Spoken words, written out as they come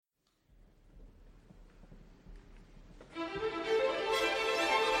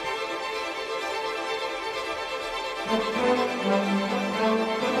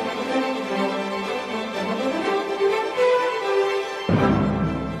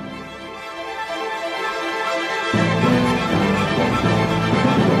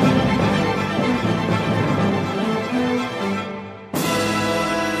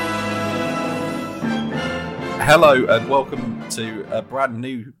Hello and welcome to a brand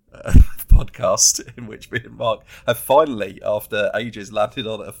new podcast in which me and Mark have finally, after ages, landed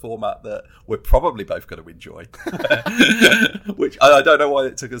on a format that we're probably both going to enjoy. Which I don't know why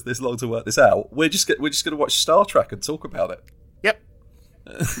it took us this long to work this out. We're just going to watch Star Trek and talk about it. Yep.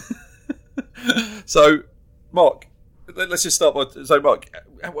 So, Mark, let's just start by... So, Mark,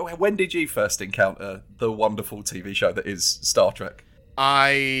 when did you first encounter the wonderful TV show that is Star Trek?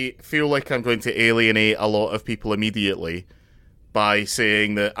 I feel like I'm going to alienate a lot of people immediately by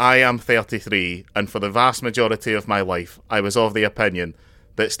saying that I am 33, and for the vast majority of my life, I was of the opinion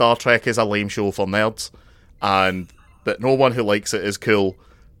that Star Trek is a lame show for nerds, and that no one who likes it is cool.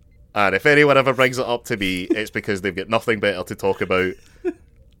 And if anyone ever brings it up to me, it's because they've got nothing better to talk about,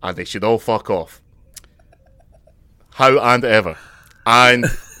 and they should all fuck off. How and ever. And,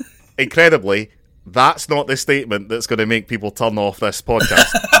 incredibly, that's not the statement that's going to make people turn off this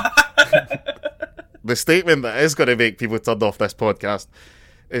podcast. The statement that is going to make people turn off this podcast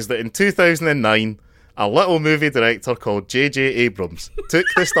is that in 2009, a little movie director called J.J. Abrams took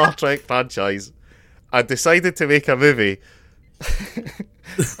the Star Trek franchise and decided to make a movie.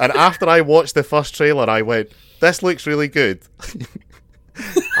 And after I watched the first trailer, I went, this looks really good.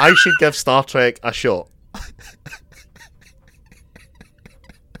 I should give Star Trek a shot.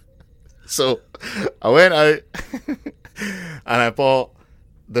 So I went out and I bought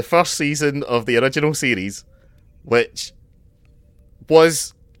the first season of the original series, which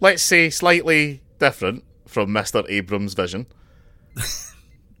was, let's say, slightly different from Mr. Abrams' vision.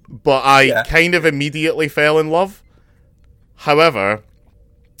 But I kind of immediately fell in love. However,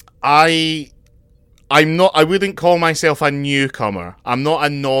 I wouldn't call myself a newcomer. I'm not a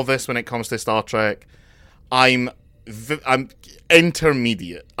novice when it comes to Star Trek. I'm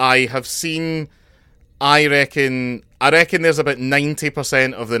intermediate. I have seen, I reckon there's about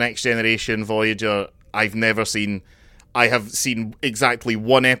 90% of the Next Generation Voyager I've never seen. I have seen exactly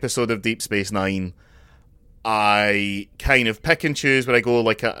one episode of Deep Space Nine. I kind of pick and choose where I go.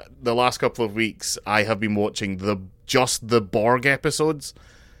 Like the last couple of weeks, I have been watching just the Borg episodes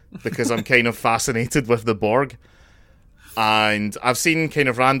because I'm kind of fascinated with the Borg. And I've seen kind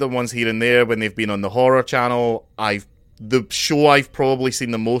of random ones here and there when they've been on the Horror Channel. The show I've probably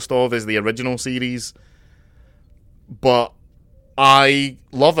seen the most of is the original series. But I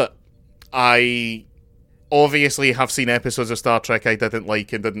love it. I obviously have seen episodes of Star Trek I didn't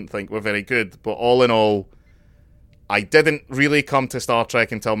like and didn't think were very good. But all in all, I didn't really come to Star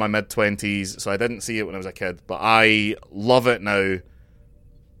Trek until my mid-20s, so I didn't see it when I was a kid. But I love it now.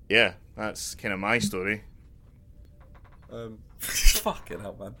 Yeah, that's kind of my story. Fucking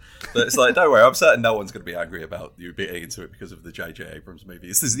hell, man. But it's like, don't worry, I'm certain no one's going to be angry about you being into it because of the J.J. Abrams movie.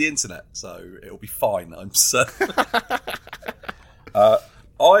 This is the internet, so it'll be fine, I'm certain.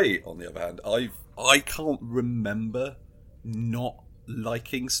 I, on the other hand, I can't remember not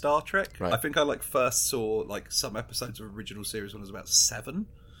liking Star Trek. Right. I think I first saw some episodes of original series when I was about 7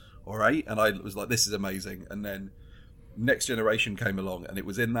 or 8, and I was like, this is amazing. And then Next Generation came along, and it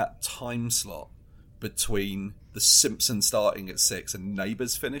was in that time slot between The Simpsons starting at 6 and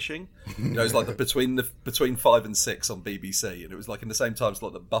Neighbours finishing. It was like between 5 and 6 on BBC, and it was like in the same time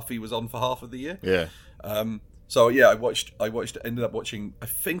slot that Buffy was on for half of the year. Yeah. So yeah, I ended up watching. I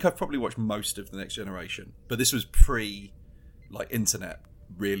think I've probably watched most of The Next Generation, but this was pre internet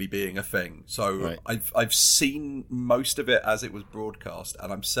really being a thing. So right. I've seen most of it as it was broadcast,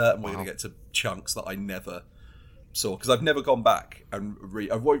 and I'm certain we're going to get to chunks that I never saw, because I've never gone back and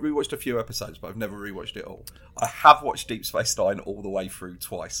I've rewatched a few episodes, but I've never rewatched it all. I have watched Deep Space Nine all the way through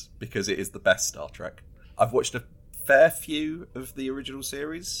twice because it is the best Star Trek. I've watched a fair few of the original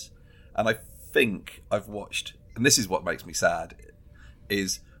series, and I think I've watched, and this is what makes me sad,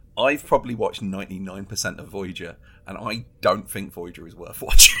 is I've probably watched 99% of Voyager, and I don't think Voyager is worth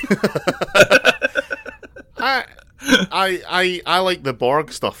watching. I like the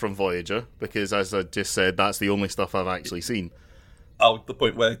Borg stuff from Voyager because, as I just said, that's the only stuff I've actually seen. Oh, the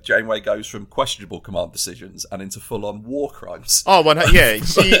point where Janeway goes from questionable command decisions and into full-on war crimes. Oh, yeah,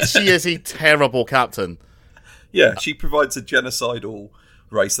 she is a terrible captain. Yeah, she provides a genocidal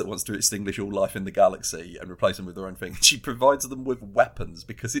race that wants to extinguish all life in the galaxy and replace them with their own thing. She provides them with weapons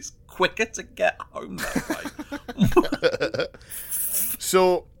because it's quicker to get home that way.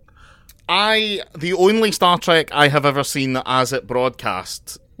 So, the only Star Trek I have ever seen as it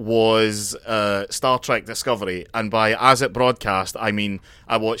broadcast was Star Trek Discovery, and by as it broadcast, I mean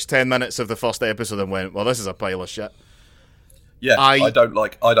I watched 10 minutes of the first episode and went, well, this is a pile of shit. Yeah, I don't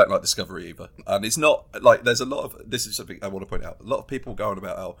like Discovery either, and it's not like there's a lot of, this is something I want to point out. A lot of people going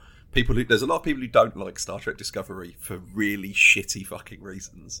about how there's a lot of people who don't like Star Trek Discovery for really shitty fucking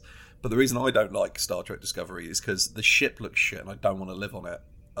reasons. But the reason I don't like Star Trek Discovery is because the ship looks shit and I don't want to live on it.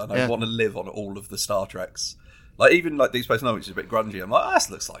 And I want to live on all of the Star Treks. Like, even like Deep Space Nine, which is a bit grungy, I'm like, this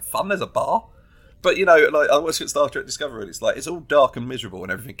looks like fun, there's a bar. But, you know, like, I watch Star Trek Discovery and it's like, it's all dark and miserable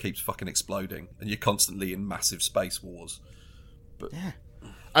and everything keeps fucking exploding. And you're constantly in massive space wars. But yeah.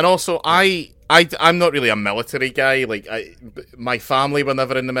 And also, I'm not really a military guy. Like, my family were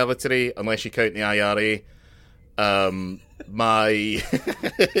never in the military, unless you count the IRA. And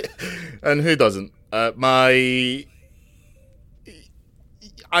who doesn't? I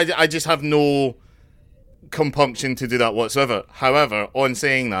just have no compunction to do that whatsoever. However, on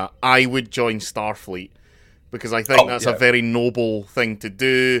saying that, I would join Starfleet because I think that's a very noble thing to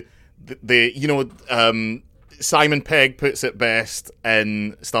do. Simon Pegg puts it best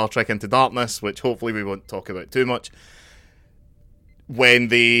in Star Trek Into Darkness, which hopefully we won't talk about too much, when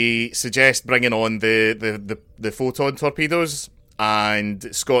they suggest bringing on the photon torpedoes,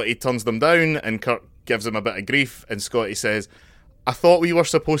 and Scotty turns them down, and Kirk gives him a bit of grief, and Scotty says, I thought we were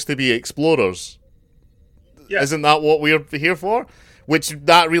supposed to be explorers. Yeah. Isn't that what we're here for? Which,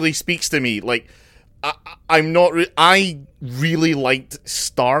 that really speaks to me. Like, I really liked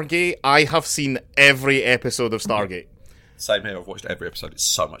Stargate. I have seen every episode of Stargate. Same here, I've watched every episode. It's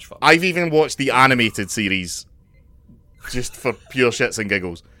so much fun. I've even watched the animated series, just for pure shits and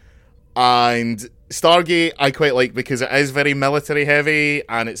giggles. And Stargate I quite like because it is very military heavy,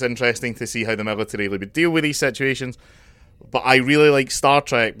 and it's interesting to see how the military would deal with these situations. But I really like Star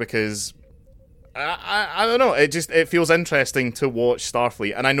Trek because I don't know, it feels interesting to watch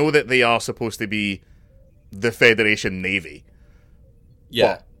Starfleet, and I know that they are supposed to be the Federation Navy.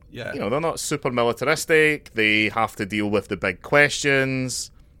 Yeah. But, you know, they're not super militaristic. They have to deal with the big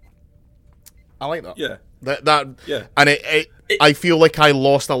questions. I like that. Yeah. Yeah. And I feel like I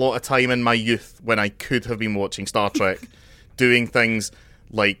lost a lot of time in my youth when I could have been watching Star Trek, doing things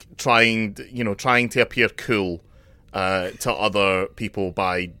like trying to appear cool to other people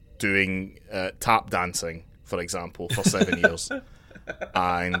by doing tap dancing, for example, for 7 years,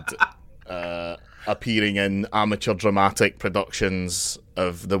 and appearing in amateur dramatic productions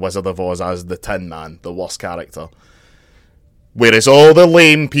of The Wizard of Oz as the Tin Man, the worst character. Whereas all the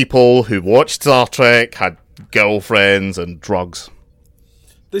lame people who watched Star Trek had girlfriends and drugs.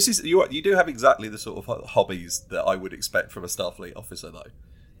 This is you do have exactly the sort of hobbies that I would expect from a Starfleet officer, though.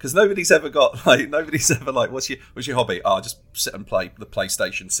 Because nobody's ever what's your hobby? Just sit and play the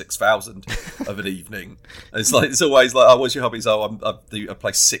PlayStation 6000 of an evening. And it's always like, what's your hobbies? I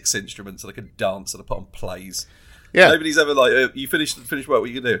play 6 instruments and I can dance and I put on plays. Yeah. Nobody's ever like, you finish work, what are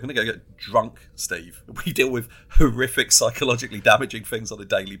you going to do? I'm going to go get drunk, Steve. We deal with horrific, psychologically damaging things on a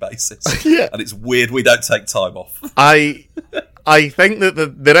daily basis. Yeah. And it's weird we don't take time off. I think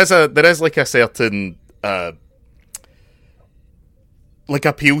that there is like a certain like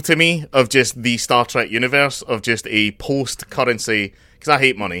appeal to me of just the Star Trek universe, of just a post-currency, because I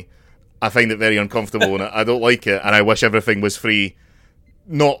hate money. I find it very uncomfortable and I don't like it, and I wish everything was free.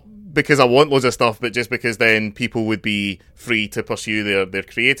 Not because I want loads of stuff, but just because then people would be free to pursue their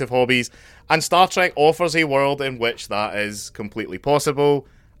creative hobbies. And Star Trek offers a world in which that is completely possible,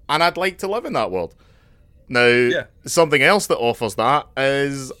 and I'd like to live in that world. Now, something else that offers that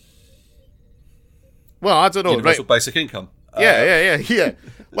is, well, I don't know. Universal basic income. Yeah.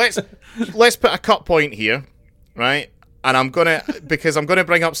 Let's put a cut point here, right? And I'm gonna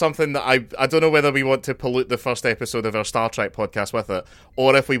bring up something that I don't know whether we want to pollute the first episode of our Star Trek podcast with it,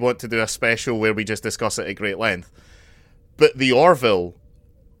 or if we want to do a special where we just discuss it at great length. But the Orville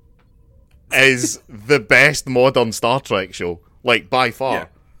is the best modern Star Trek show, like by far.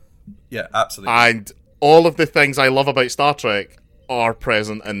 Yeah, absolutely. And all of the things I love about Star Trek are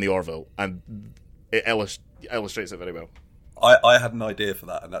present in the Orville, and it illustrates it very well. I had an idea for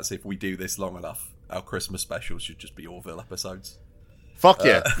that, and that's if we do this long enough, our Christmas specials should just be Orville episodes. Fuck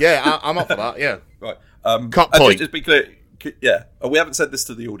yeah. I'm up for that, yeah. Right. Cut point. Just be clear, yeah, we haven't said this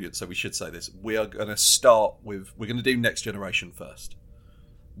to the audience, so we should say this. We are going to start with, we're going to do Next Generation first.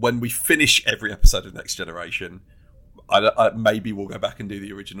 When we finish every episode of Next Generation, maybe we'll go back and do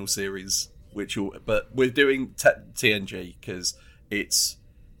the original series, but we're doing TNG because it's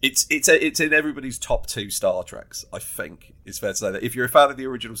in everybody's top 2 Star Treks. I think it's fair to say that if you're a fan of the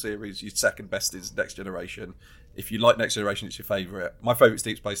original series, your second best is Next Generation. If you like Next Generation, it's your favourite. My favourite is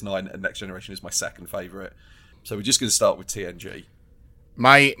Deep Space Nine, and Next Generation is my second favourite. So we're just going to start with TNG.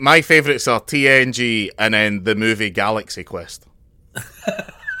 My favourites are TNG and then the movie Galaxy Quest.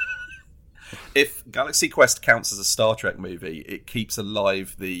 If Galaxy Quest counts as a Star Trek movie, it keeps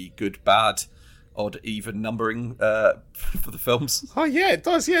alive the good-bad odd even numbering for the films. Oh yeah, it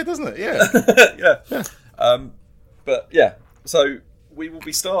does. Yeah, doesn't it? Yeah. yeah. But yeah, so we will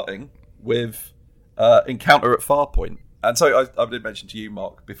be starting with Encounter at Farpoint. And so I did mention to you,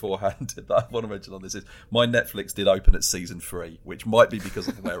 Mark, beforehand that I want to mention on this is my Netflix did open at season 3, which might be because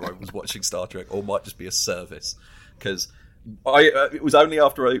of where I was watching Star Trek, or might just be a service. Because it was only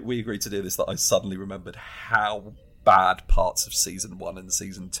after we agreed to do this that I suddenly remembered how bad parts of season 1 and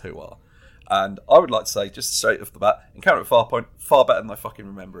season 2 are. And I would like to say, just straight off the bat, Encounter at Farpoint, far better than I fucking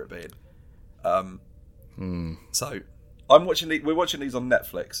remember it being. So we're watching these on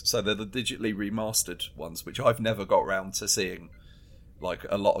Netflix, so they're the digitally remastered ones, which I've never got around to seeing, like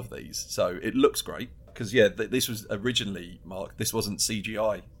a lot of these. So it looks great because this was originally, Mark. This wasn't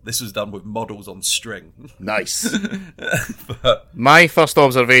CGI. This was done with models on string. Nice. My first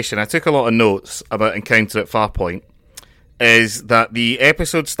observation, I took a lot of notes about Encounter at Farpoint, is that the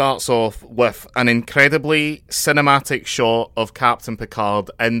episode starts off with an incredibly cinematic shot of Captain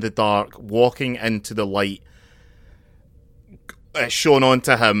Picard in the dark, walking into the light, shown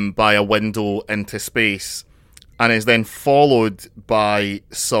onto him by a window into space, and is then followed by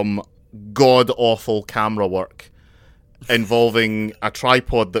some god-awful camera work involving a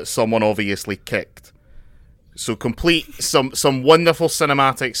tripod that someone obviously kicked. So some wonderful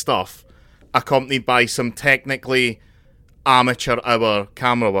cinematic stuff accompanied by some technically amateur hour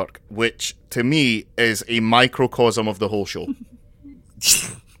camera work, which to me is a microcosm of the whole show.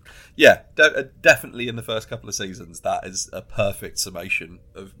 Yeah, definitely in the first couple of seasons, that is a perfect summation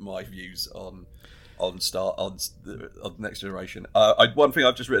of my views on Next Generation. One thing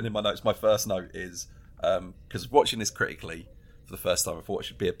I've just written in my notes, my first note is, because watching this critically for the first time, I thought it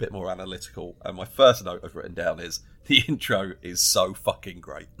should be a bit more analytical, and my first note I've written down is, the intro is so fucking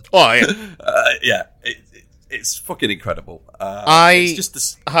great. Oh, yeah. Yeah, it's fucking incredible. I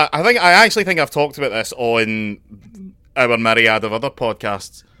actually think I've talked about this on our myriad of other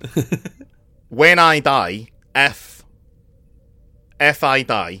podcasts. When I die, if I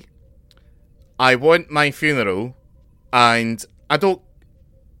die, I want my funeral, and I don't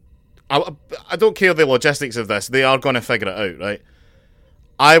care the logistics of this. They are going to figure it out, right?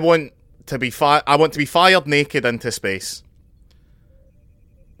 I want to be fired naked into space,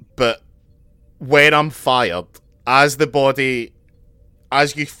 but when I'm fired, as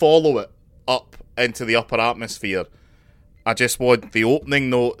you follow it up into the upper atmosphere, I just want the opening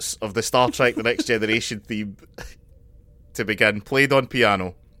notes of the Star Trek The Next Generation theme to begin, played on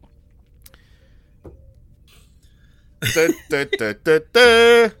piano. And then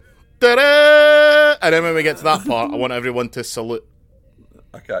when we get to that part, I want everyone to salute.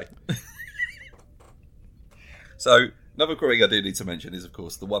 Okay. So, another thing I do need to mention is, of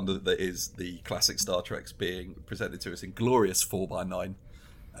course, the one that is the classic Star Treks being presented to us in glorious 4:9.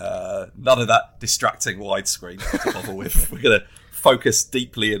 None of that distracting widescreen to bother with. We're going to focus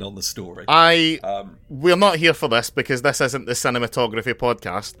deeply in on the story. We're not here for this because this isn't the cinematography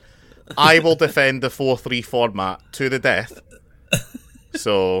podcast. I will defend the 4:3 format to the death.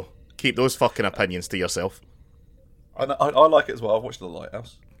 So keep those fucking opinions to yourself. I like it as well. I've watched The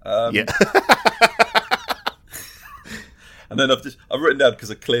Lighthouse. Yeah. And then I've written down,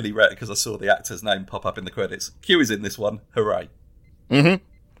 because I clearly read it because I saw the actor's name pop up in the credits. Q is in this one. Hooray. Mm-hmm.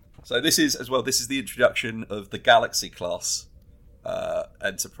 So this is the introduction of the Galaxy class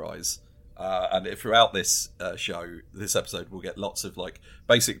Enterprise. And throughout this this episode, we'll get lots of like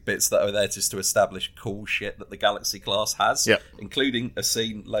basic bits that are there just to establish cool shit that the Galaxy class has, yep. Including a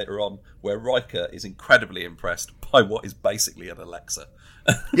scene later on where Riker is incredibly impressed by what is basically an Alexa.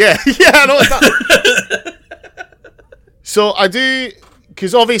 Yeah, I know that. So I do,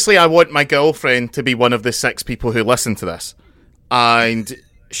 because obviously I want my girlfriend to be one of the 6 people who listen to this, and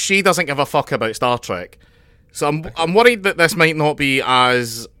she doesn't give a fuck about Star Trek. So I'm worried that this might not be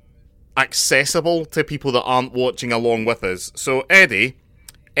as accessible to people that aren't watching along with us. So Eddie,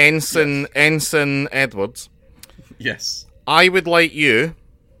 Ensign Edwards, yes, I would like you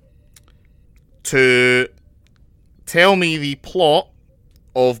to tell me the plot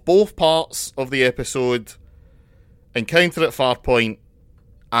of both parts of the episode Encounter at Farpoint,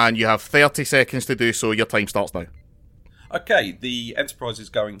 and you have 30 seconds to do so. Your time starts now. Okay, the Enterprise is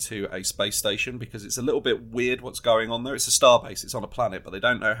going to a space station because it's a little bit weird what's going on there. It's a starbase, it's on a planet, but they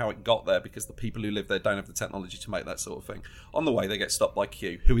don't know how it got there because the people who live there don't have the technology to make that sort of thing. On the way, they get stopped by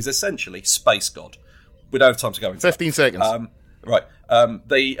Q, who is essentially Space God. We don't have time to go into 15 seconds. Right.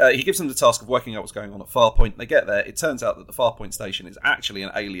 He gives them the task of working out what's going on at Farpoint. They get there. It turns out that the Farpoint station is actually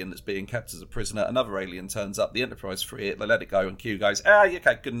an alien that's being kept as a prisoner. Another alien turns up. The Enterprise free it. They let it go, and Q goes,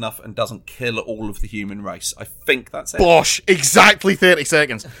 okay, good enough, and doesn't kill all of the human race. I think that's it. Bosh! Exactly 30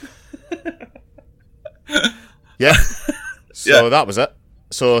 seconds. Yeah. So Yeah. that was it.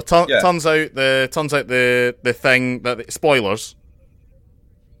 So Yeah. turns out the thing that spoilers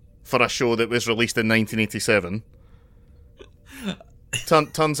for a show that was released in 1987.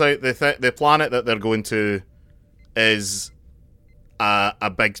 Turns out the planet that they're going to is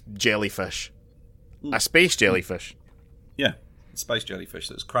a big jellyfish, a space jellyfish. Yeah, a space jellyfish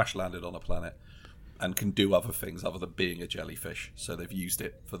that's crash landed on a planet and can do other things other than being a jellyfish. So they've used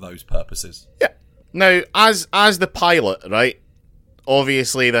it for those purposes. Yeah. Now, as the pilot, right?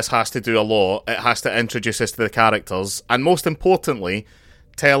 Obviously, this has to do a lot. It has to introduce us to the characters, and most importantly,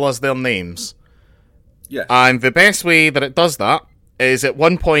 tell us their names. Yeah. And the best way that it does that is at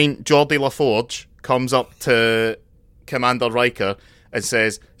one point, Geordie LaForge comes up to Commander Riker and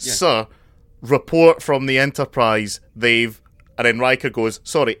says, "Sir, report from the Enterprise. They've..." And then Riker goes,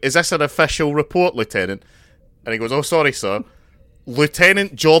 "Sorry, is this an official report, Lieutenant?" And he goes, "Oh, sorry, sir.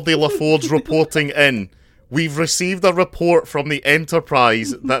 Lieutenant Geordie LaForge reporting in. We've received a report from the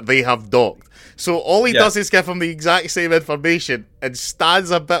Enterprise that they have docked." So all he does is give him the exact same information and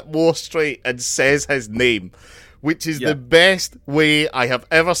stands a bit more straight and says his name, which is the best way I have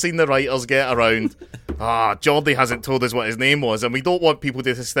ever seen the writers get around. Geordie hasn't told us what his name was, and we don't want people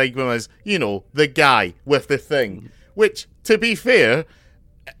to think of him as, the guy with the thing. Which, to be fair,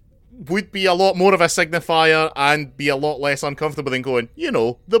 would be a lot more of a signifier and be a lot less uncomfortable than going,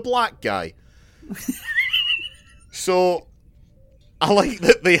 the black guy. So, I like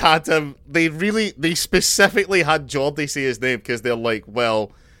that they had him, they specifically had Geordie say his name because they're like,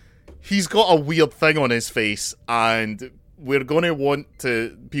 well, he's got a weird thing on his face and we're going to want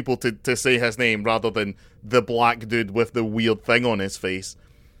people to say his name rather than the black dude with the weird thing on his face.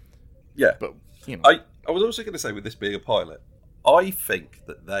 Yeah. But, I was also going to say, with this being a pilot, I think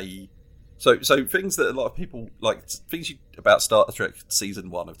that they... So things that a lot of people... Like, things about Star Trek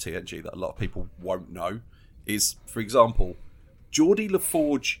Season 1 of TNG that a lot of people won't know is, for example, Geordie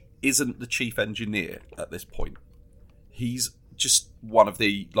LaForge isn't the chief engineer at this point. He's just one of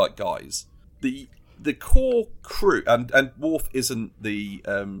the, guys. The core crew... And Worf isn't the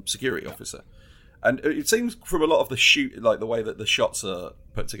security officer. And it seems from a lot of the the way that the shots are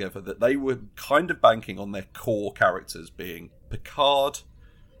put together, that they were kind of banking on their core characters being Picard,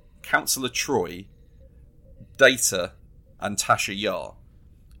 Councillor Troy, Data, and Tasha Yar.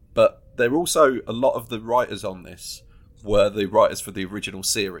 But they're also, a lot of the writers on this were the writers for the original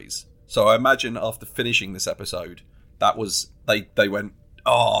series. So I imagine after finishing this episode, that was, they went,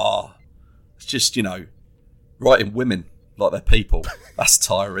 it's just, writing women like they're people. That's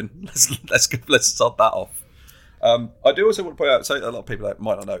tiring. Let's start that off. I do also want to point out, so a lot of people that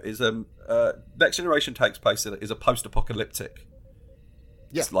might not know, is Next Generation takes place is a post-apocalyptic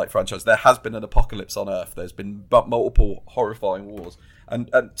franchise. There has been an apocalypse on Earth. There's been multiple horrifying wars,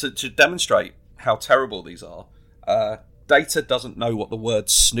 and to demonstrate how terrible these are, Data doesn't know what the word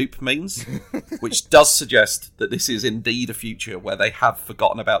Snoop means, which does suggest that this is indeed a future where they have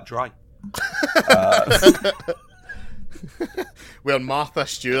forgotten about Dre. Where Martha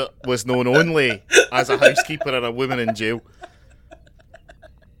Stewart was known only as a housekeeper and a woman in jail.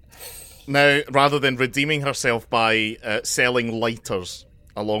 Now, rather than redeeming herself by selling lighters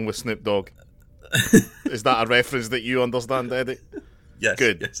along with Snoop Dogg. Is that a reference that you understand, Eddie? Yes.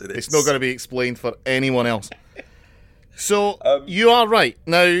 Good. Yes, it is. It's not going to be explained for anyone else. So, you are right.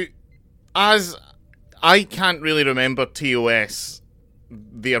 Now, as I can't really remember TOS,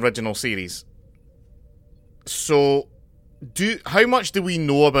 the original series. So, how much do we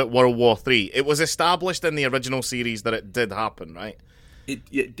know about World War III? It was established in the original series that it did happen, right?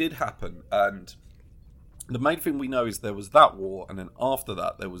 It did happen, and the main thing we know is there was that war, and then after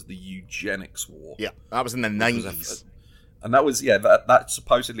that there was the eugenics war. Yeah, that was in the 90s. And that was, that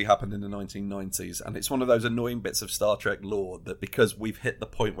supposedly happened in the 1990s, and it's one of those annoying bits of Star Trek lore that because we've hit the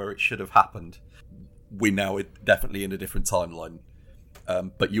point where it should have happened, we're now definitely in a different timeline.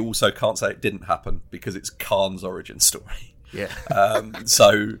 But you also can't say it didn't happen because it's Khan's origin story. Yeah.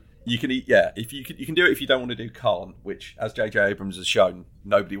 So you can, if you can do it if you don't want to do Khan, which, as J.J. Abrams has shown,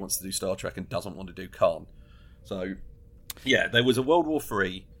 nobody wants to do Star Trek and doesn't want to do Khan. So, there was a World War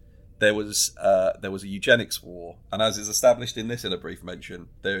III. There was a eugenics war, and as is established in this in a brief mention,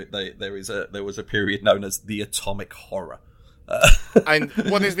 there was a period known as the Atomic Horror. And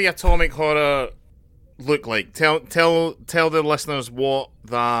what does the Atomic Horror look like? Tell the listeners what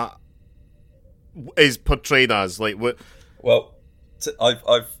that is portrayed as. Like what? Well,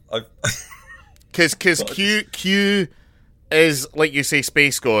 I've because Q is, like you say,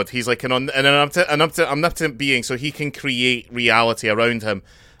 space god. He's like an omnipotent being, so he can create reality around him.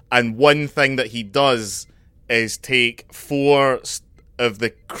 And one thing that he does is take 4 of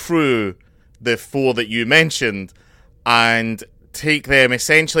the crew the 4 that you mentioned and take them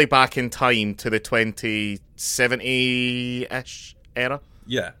essentially back in time to the 2070-ish era.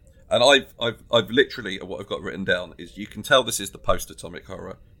 Yeah. And I've literally, what I've got written down is, you can tell this is the post-atomic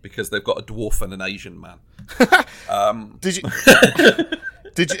horror because they've got a dwarf and an Asian man. Did you?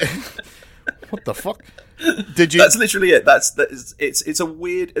 What the fuck? Did you? That's literally it. It's a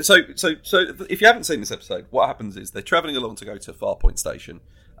weird. So if you haven't seen this episode, what happens is they're traveling along to go to Farpoint Station.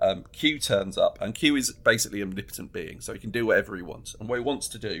 Q turns up, and Q is basically an omnipotent being, so he can do whatever he wants. And what he wants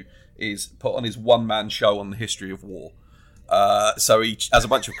to do is put on his one-man show on the history of war. So he has a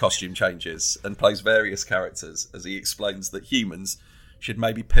bunch of costume changes and plays various characters as he explains that humans should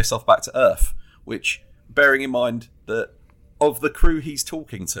maybe piss off back to Earth, which, bearing in mind that of the crew he's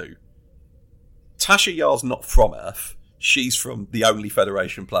talking to, Tasha Yar's not from Earth. She's from the only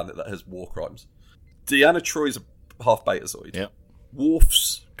Federation planet that has war crimes. Deanna Troy's a half Betazoid. Yeah.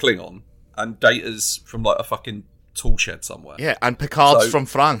 Worf's Klingon, and Data's from like a fucking tool shed somewhere. Yeah, and Picard's from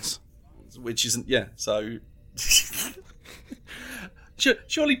France. Which isn't, so...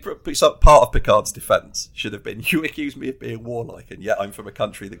 Surely part of Picard's defence should have been, you accuse me of being warlike, and yet I'm from a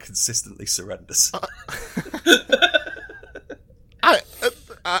country that consistently surrenders.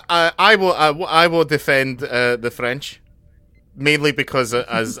 I will defend the French, mainly because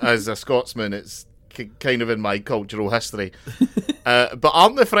as a Scotsman, it's kind of in my cultural history. But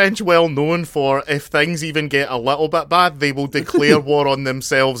aren't the French well known for, if things even get a little bit bad, they will declare war on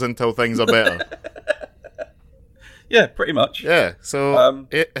themselves until things are better? Yeah, pretty much. Yeah, so...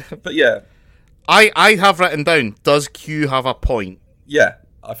 but yeah. I have written down, does Q have a point? Yeah,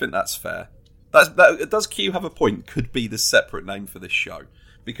 I think that's fair. Does Q have a point could be the separate name for this show.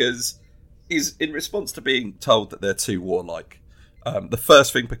 Because is in response to being told that they're too warlike, the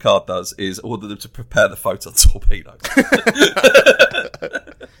first thing Picard does is order them to prepare the photon torpedo.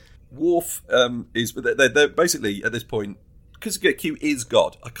 Worf they're basically, at this point, because Q is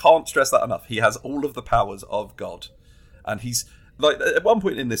God. I can't stress that enough. He has all of the powers of God. And he's, like, at one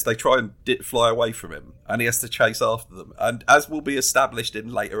point in this, they try and fly away from him, and he has to chase after them. And as will be established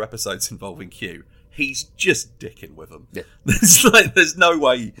in later episodes involving Q, he's just dicking with them. Yeah. There's no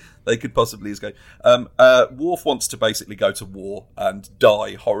way they could possibly escape. Worf wants to basically go to war and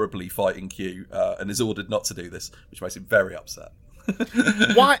die horribly fighting Q, and is ordered not to do this, which makes him very upset.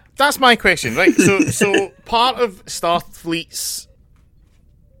 Why? That's my question, right? So part of Starfleet's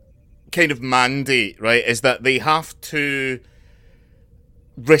kind of mandate, right, is that they have to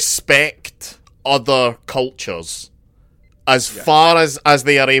respect other cultures as far as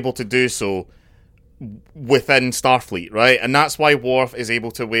they are able to do so within Starfleet, right? And that's why Worf is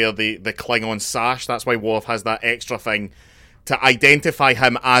able to wear the Klingon sash. That's why Worf has that extra thing to identify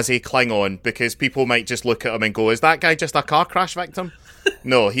him as a Klingon, because people might just look at him and go, is that guy just a car crash victim?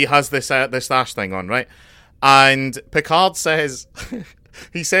 No, he has this sash thing on, right? And Picard says...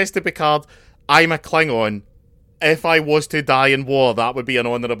 he says to Picard, I'm a Klingon. If I was to die in war, that would be an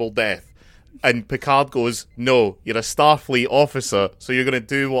honourable death. And Picard goes, no, you're a Starfleet officer, so you're going to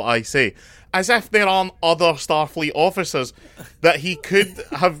do what I say. As if there aren't other Starfleet officers that he could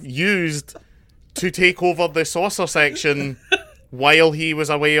have used to take over the saucer section while he was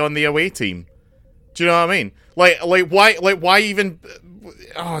away on the away team. Do you know what I mean? Why even...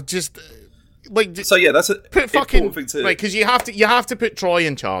 so yeah, that's a important thing to... Right, because you have to put Troy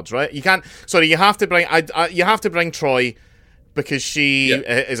in charge, right? You can't... Sorry, you have to bring Troy, because she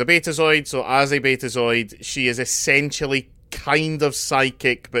is a Betazoid, so as a Betazoid, she is essentially kind of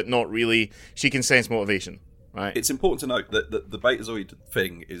psychic, but not really. She can sense motivation, right? It's important to note that the Betazoid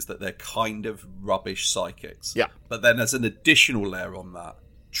thing is that they're kind of rubbish psychics. Yeah. But then as an additional layer on that,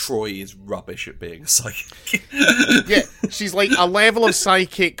 Troy is rubbish at being a psychic. Yeah, she's like a level of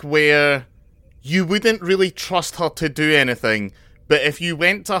psychic where you wouldn't really trust her to do anything, but if you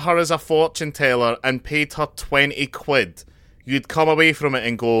went to her as a fortune teller and paid her 20 quid, you'd come away from it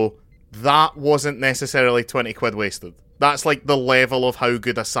and go, that wasn't necessarily 20 quid wasted. That's like the level of how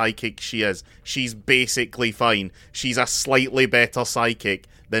good a psychic she is. She's basically fine. She's a slightly better psychic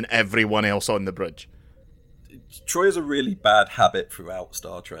than everyone else on the bridge. Troy has a really bad habit throughout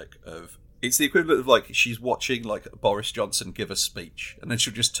Star Trek of... It's the equivalent of, like, she's watching, like, Boris Johnson give a speech, and then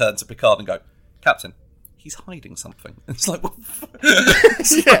she'll just turn to Picard and go, Captain, he's hiding something. And it's like, what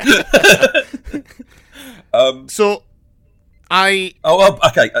so I...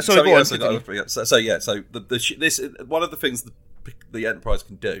 okay. So this one of the things the Enterprise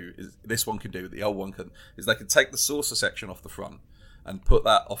can do, is this one can do, the old one can, is they can take the saucer section off the front and put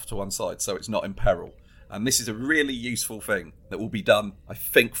that off to one side so it's not in peril. And this is a really useful thing that will be done, I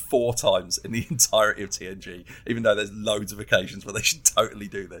think, 4 times in the entirety of TNG, even though there's loads of occasions where they should totally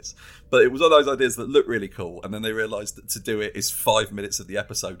do this. But it was one of those ideas that looked really cool, and then they realised that to do it is 5 minutes of the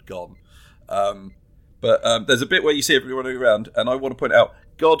episode gone. But there's a bit where you see everyone around, and I want to point out,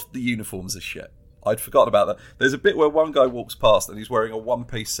 God, the uniforms are shit. I'd forgotten about that. There's a bit where one guy walks past and he's wearing a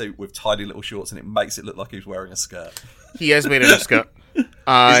one-piece suit with tiny little shorts, and it makes it look like he's wearing a skirt. He is wearing a skirt.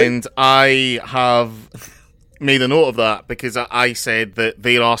 And I have made a note of that because I said that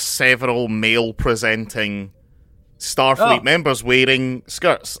there are several male-presenting Starfleet members wearing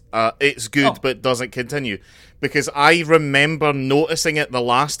skirts. It's good, but doesn't continue. Because I remember noticing it the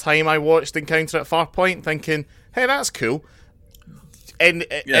last time I watched Encounter at Farpoint, thinking, hey, that's cool. In the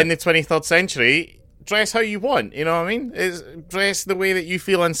 23rd century, dress how you want, you know what I mean? Dress the way that you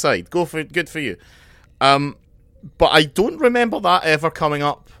feel inside. Good for you. But I don't remember that ever coming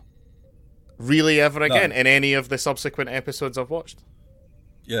up really ever again in any of the subsequent episodes I've watched.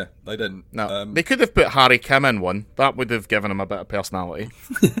 Yeah, they didn't. No, they could have put Harry Kim in one. That would have given him a bit of personality.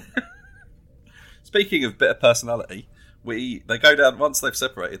 Speaking of bit of personality, they go down, once they've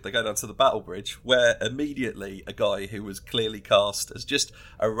separated, they go down to the battle bridge, where immediately a guy who was clearly cast as just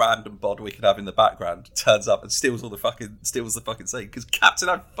a random bod we could have in the background turns up and steals the fucking scene, because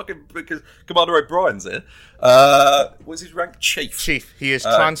because Commander O'Brien's here. What's his rank? Chief. He is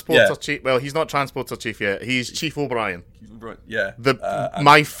Transporter Chief. Well, he's not Transporter Chief yet. He's Chief O'Brien. Yeah.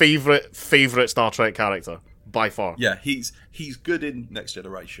 My favourite Star Trek character, by far. Yeah, he's good in Next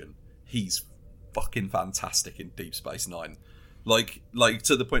Generation. He's fucking fantastic in Deep Space Nine, like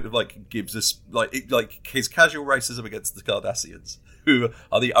to the point of gives us his casual racism against the Cardassians, who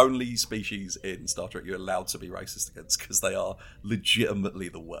are the only species in Star Trek you're allowed to be racist against because they are legitimately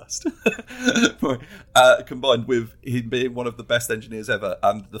the worst. Combined with him being one of the best engineers ever,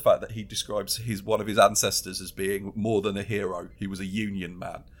 and the fact that he describes one of his ancestors as being more than a hero, he was a Union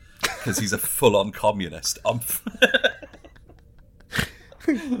man because he's a full-on communist.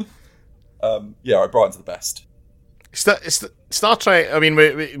 O'Brien's the best. Star Trek, I mean,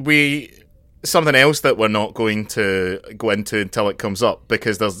 we something else that we're not going to go into until it comes up,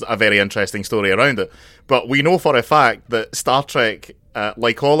 because there's a very interesting story around it. But we know for a fact that Star Trek,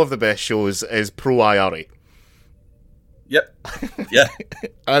 like all of the best shows, is pro-IRA. Yep. Yeah.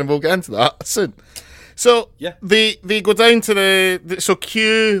 And we'll get into that soon. So, they go down to so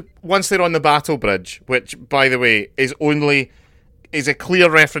Q, once they're on the battle bridge, which, by the way, is a clear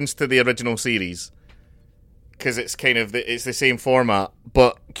reference to the original series, because it's kind of it's the same format,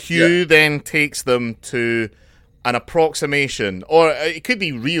 but Q then takes them to an approximation, or it could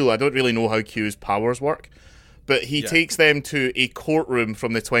be real, I don't really know how Q's powers work, but he takes them to a courtroom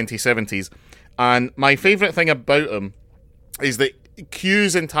from the 2070s, and my favourite thing about him is that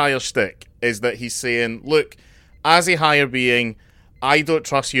Q's entire shtick is that he's saying, look, as a higher being, I don't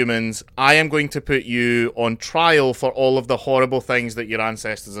trust humans. I am going to put you on trial for all of the horrible things that your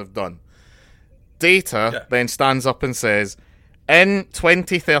ancestors have done. Data then stands up and says, in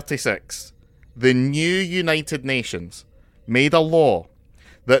 2036, the new United Nations made a law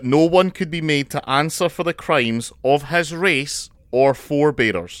that no one could be made to answer for the crimes of his race or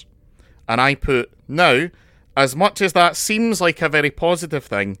forebears. And I put, now, as much as that seems like a very positive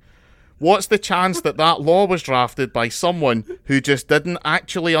thing, what's the chance that law was drafted by someone who just didn't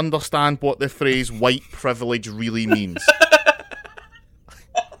actually understand what the phrase white privilege really means?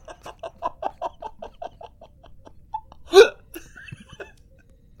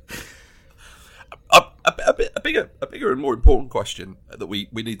 A bigger and more important question that we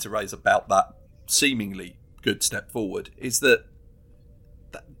need to raise about that seemingly good step forward is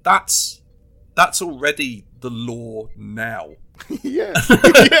that's already the law now. Yeah.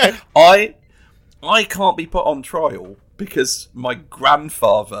 I can't be put on trial because my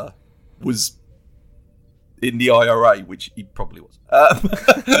grandfather was in the IRA, which he probably was.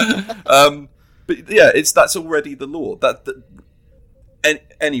 But yeah, that's already the law.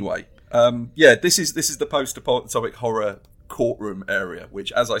 Anyway, this is the post-atomic horror courtroom area,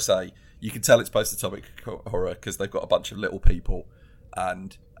 which, as I say, you can tell it's post-atomic horror because they've got a bunch of little people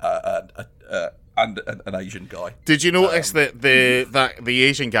and an Asian guy. Did you notice that the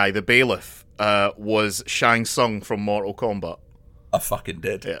Asian guy, the bailiff, was Shang Tsung from Mortal Kombat? I fucking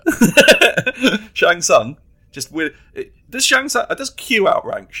did. Yeah. Shang Tsung, just weird. Does Q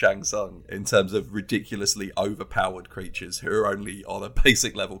outrank Shang Tsung in terms of ridiculously overpowered creatures who are only on a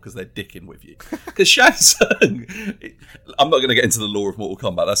basic level because they're dicking with you? Because Shang Tsung, I'm not going to get into the lore of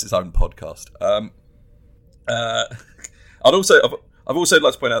Mortal Kombat. That's its own podcast. I've also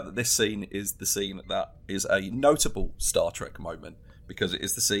like to point out that this scene is the scene that is a notable Star Trek moment, because it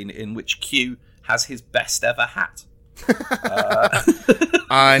is the scene in which Q has his best ever hat.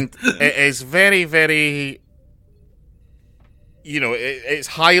 And it is very, very, it's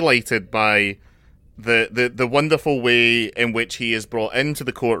highlighted by the wonderful way in which he is brought into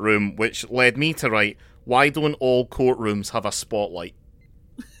the courtroom, which led me to write, why don't all courtrooms have a spotlight?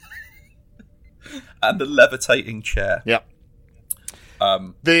 And a levitating chair. Yep.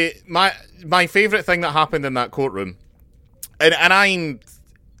 My favourite thing that happened in that courtroom, and I'm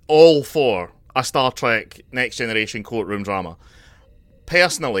all for a Star Trek Next Generation courtroom drama.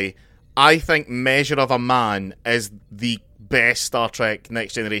 Personally, I think Measure of a Man is the best Star Trek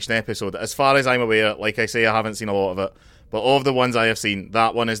Next Generation episode. As far as I'm aware, like I say, I haven't seen a lot of it, but of the ones I have seen,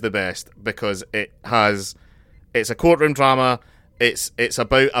 that one is the best because it's a courtroom drama. It's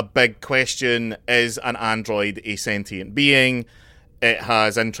about a big question: is an android a sentient being? It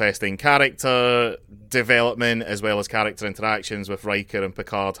has interesting character development as well as character interactions with Riker and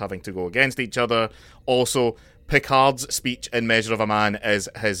Picard having to go against each other. Also, Picard's speech in Measure of a Man is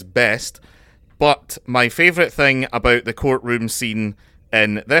his best. But my favourite thing about the courtroom scene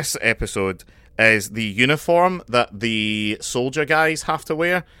in this episode is the uniform that the soldier guys have to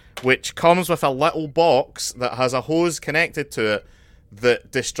wear, which comes with a little box that has a hose connected to it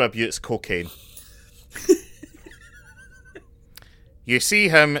that distributes cocaine. You see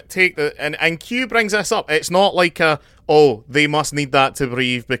him take and Q brings this up. It's not like they must need that to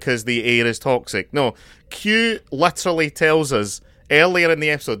breathe because the air is toxic. No, Q literally tells us earlier in the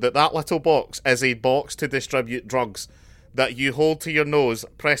episode that little box is a box to distribute drugs that you hold to your nose,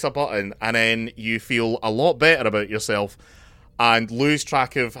 press a button, and then you feel a lot better about yourself and lose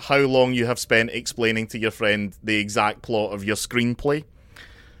track of how long you have spent explaining to your friend the exact plot of your screenplay.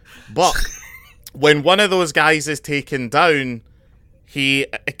 But when one of those guys is taken down,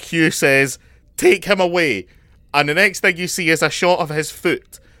 Q says, "Take him away." And the next thing you see is a shot of his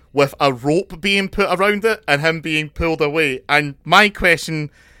foot with a rope being put around it and him being pulled away. And my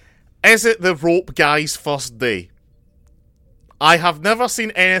question, is it the rope guy's first day? I have never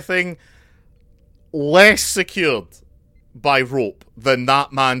seen anything less secured by rope than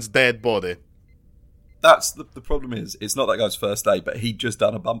that man's dead body. That's the problem is, it's not that guy's first day, but he'd just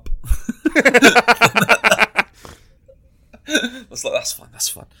done a bump. That's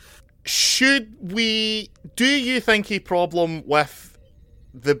fine. Do you think a problem with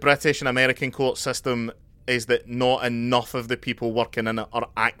the British and American court system is that not enough of the people working in it are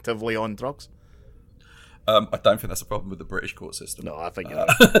actively on drugs? I don't think that's a problem with the British court system. No, I think you're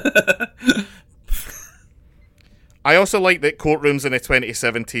right. I also like that courtrooms in the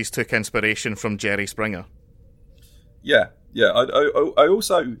 2070s took inspiration from Jerry Springer. Yeah. I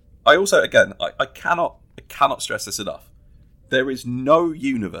also again, I cannot stress this enough. There is no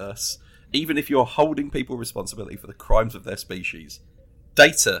universe, even if you're holding people responsibility for the crimes of their species,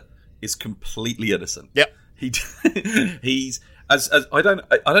 Data is completely innocent. Yep. He's I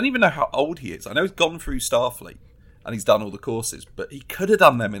don't even know how old he is. I know he's gone through Starfleet and he's done all the courses, but he could have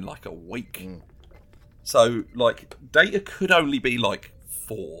done them in like a week. So like Data could only be like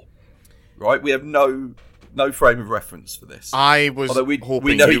 4, right? We have no frame of reference for this. I was hoping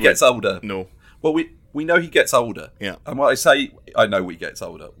we know he gets older. No. Well, we know he gets older. Yeah. And when I say I know he gets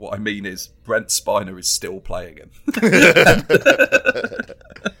older, what I mean is Brent Spiner is still playing him.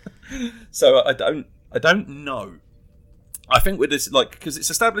 So I don't know. I think with this, like, because it's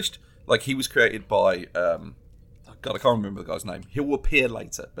established, like, he was created by God, I can't remember the guy's name. He'll appear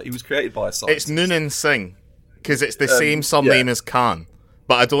later, but he was created by a scientist. It's Noonan Singh, because it's the same surname as Khan,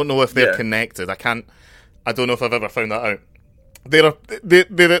 but I don't know if they're connected. I don't know if I've ever found that out.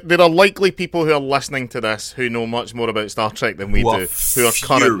 There are likely people who are listening to this who know much more about Star Trek than we do, who are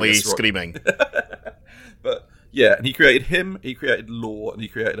currently screaming. But yeah, and he created him, he created Law, and he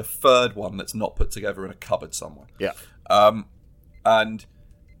created a third one that's not put together in a cupboard somewhere. Yeah. And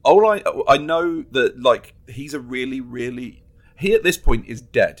all I know that, like, he's a really he at this point is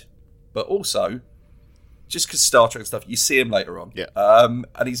dead, but also just because Star Trek stuff, you see him later on. Yeah. And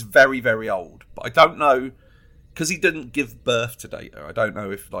he's very old, but I don't know. Because he didn't give birth to Data, I don't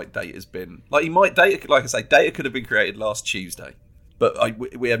know if like Data's been like Data could have been created last Tuesday, but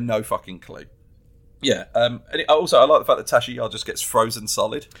we have no fucking clue. Yeah. And also, I like the fact that Tasha Yar just gets frozen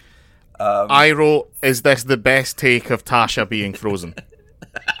solid. I wrote, "Is this the best take of Tasha being frozen?"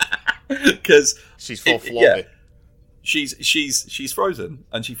 Because she's full floppy. Yeah, she's frozen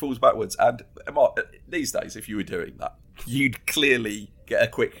and she falls backwards. And these days, if you were doing that, you'd clearly get a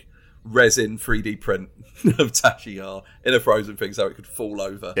quick resin 3D print of Tasha Yar in a frozen thing so it could fall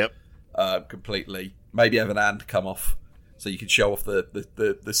over. Yep. Completely. Maybe have an hand come off so you could show off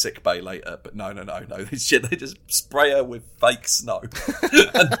the sick bay later. But no. They just spray her with fake snow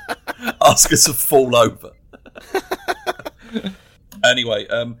ask her to fall over. Anyway,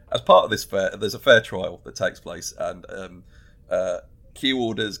 as part of this fair, there's a fair trial that takes place, and Q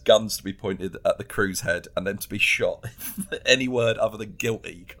orders guns to be pointed at the crew's head and then to be shot if any word other than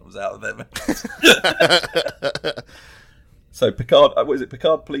guilty comes out of their mouths. So Picard, what is it?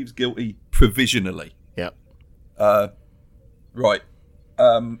 Picard pleads guilty provisionally. Yep. Right.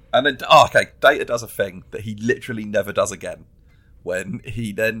 And then, okay, Data does a thing that he literally never does again, when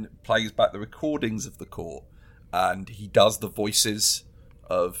he then plays back the recordings of the court, and he does the voices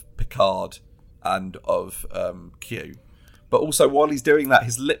of Picard and of Q. But also, while he's doing that,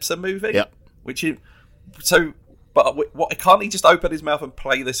 his lips are moving. Yep. What, can't he just open his mouth and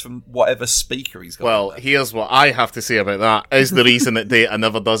play this from whatever speaker he's got? Well, here's what I have to say about that. Is the reason that Data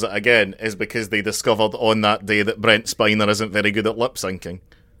never does it again is because they discovered on that day that Brent Spiner isn't very good at lip syncing.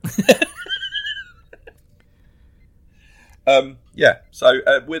 Yeah. So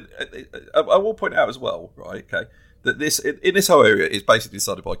I will point out as well, right? Okay, that this in this whole area is basically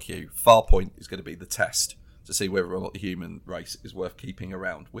decided by Q. Farpoint is going to be the test to see whether or not the human race is worth keeping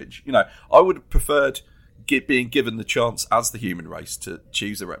around. Which, you know, I would have preferred being given the chance as the human race to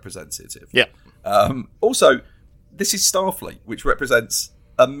choose a representative. Yeah. Also, this is Starfleet, which represents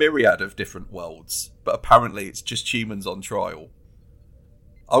a myriad of different worlds, but apparently it's just humans on trial.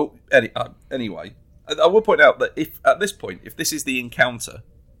 Anyway, I will point out that if at this point, if this is the encounter,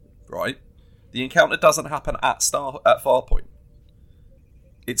 right, the encounter doesn't happen at Farpoint.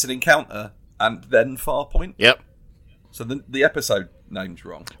 It's an encounter and then Farpoint. Yep. So the episode name's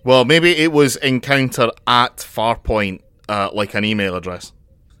wrong. Well, maybe it was encounter at Farpoint, like an email address.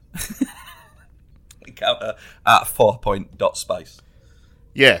 Encounter at Farpoint.space.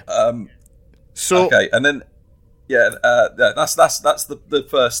 Yeah. So okay, and then that's the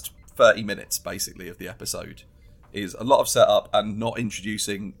first 30 minutes basically of the episode. Is a lot of setup and not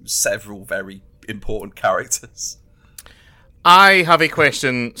introducing several very important characters. I have a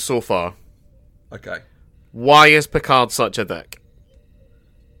question so far. Okay. Why is Picard such a dick?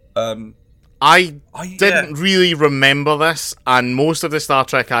 I didn't really remember this, and most of the Star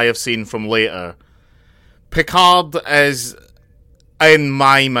Trek I have seen from later, Picard is, in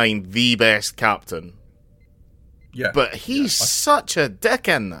my mind, the best captain. Yeah. But he's such a dick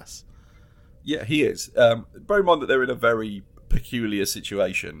in this. Yeah, he is. Bear in mind that they're in a very peculiar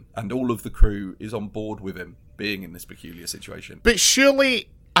situation, and all of the crew is on board with him being in this peculiar situation. But surely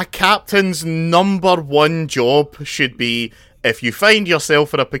a captain's number one job should be, if you find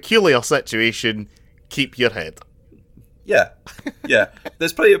yourself in a peculiar situation, keep your head. Yeah, yeah.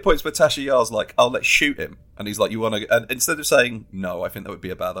 There's plenty of points where Tasha Yar's like, "Oh, let's shoot him," and he's like, "You want to?" And instead of saying, "No, I think that would be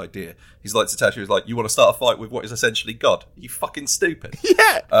a bad idea," he's like to Tasha, he's like, "You want to start a fight with what is essentially God? You fucking stupid."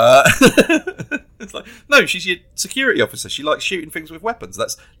 Yeah. It's like, no, she's your security officer. She likes shooting things with weapons.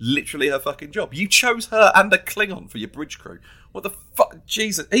 That's literally her fucking job. You chose her and a Klingon for your bridge crew. What the fuck?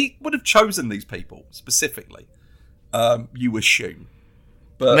 Jesus, he would have chosen these people specifically. You assume.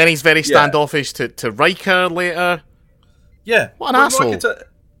 But and then he's very standoffish to Riker later. Yeah. What an asshole.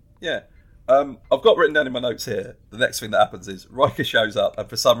 I've got written down in my notes here, the next thing that happens is Riker shows up and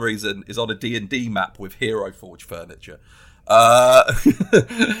for some reason is on a D&D map with Hero Forge furniture.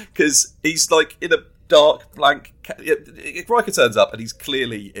 Because he's like in a dark, blank... Riker turns up and he's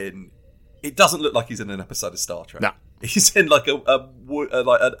clearly in... It doesn't look like he's in an episode of Star Trek. No. He's in like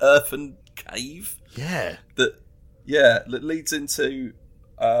like an earthen cave. Yeah. That leads into...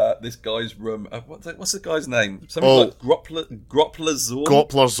 this guy's room. What's the guy's name? Like Groppler Zorn?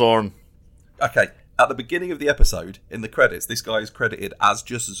 Groppler Zorn. Okay, at the beginning of the episode, in the credits, this guy is credited as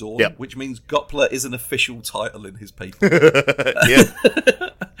just Zorn, which means Goppler is an official title in his people. Yeah.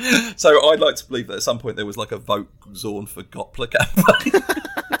 So I'd like to believe that at some point there was like a vote Zorn for Goppler campaign.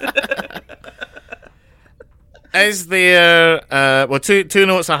 Is there... two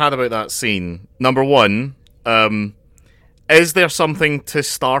notes I had about that scene. Number one... is there something to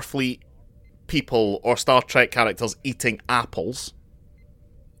Starfleet people or Star Trek characters eating apples?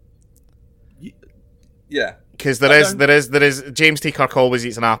 Yeah. Because there is James T. Kirk always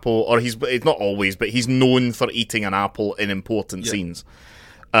eats an apple, or he's not always, but he's known for eating an apple in important scenes.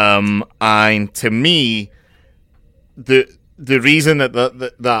 And to me, the reason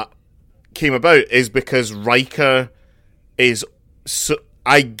that came about is because Riker is,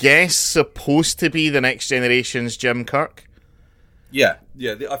 I guess, supposed to be the Next Generation's Jim Kirk. Yeah.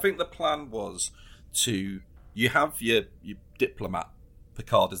 I think the plan was you have your diplomat,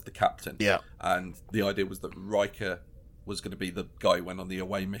 Picard, as the captain. Yeah. And the idea was that Riker was going to be the guy who went on the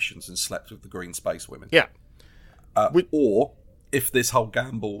away missions and slept with the green space women. Yeah. Or, if this whole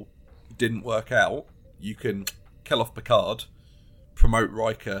gamble didn't work out, you can kill off Picard, promote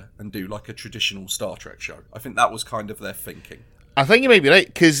Riker and do like a traditional Star Trek show. I think that was kind of their thinking. I think you might be right,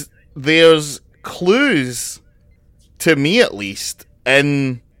 because there's clues, to me at least,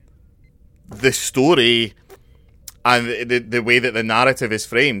 in the story and the way that the narrative is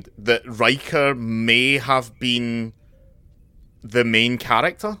framed, that Riker may have been the main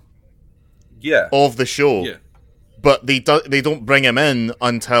character of the show. Yeah. But they don't bring him in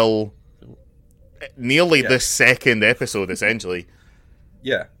until nearly the second episode, essentially.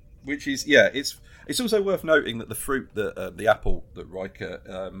 Yeah, which is it's also worth noting that the fruit that the apple that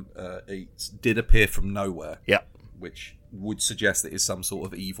Riker eats did appear from nowhere. Yeah, which would suggest that it's some sort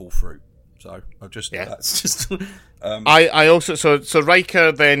of evil fruit. So that's just. I also so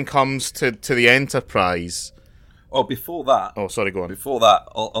Riker then comes to the Enterprise. Oh, before that. Oh, sorry, go on. Before that,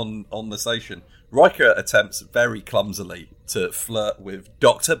 on the station, Riker attempts very clumsily to flirt with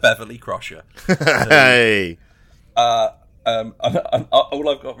Dr. Beverly Crusher. Hey. All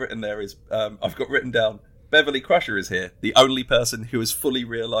I've got written there is I've got written down Beverly Crusher is here, the only person who has fully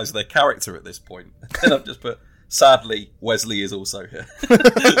realised their character at this point. And I've just put, sadly, Wesley is also here.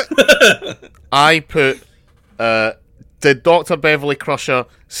 I put, did Dr. Beverly Crusher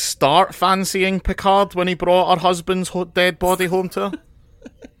start fancying Picard when he brought her husband's dead body home to her?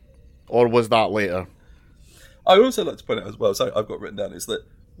 Or was that later? I would also like to point out as well, so I've got written down, is that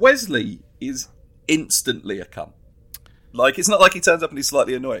Wesley is instantly a cunt. Like, it's not like he turns up and he's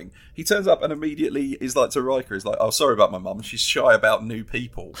slightly annoying. He turns up and immediately is like to Riker, is like, oh, sorry about my mum, she's shy about new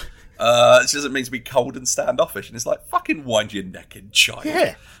people. She doesn't mean to be cold and standoffish. And it's like, fucking wind your neck in, child.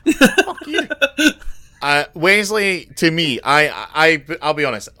 Yeah. Fuck you. Wesley, to me, I'll be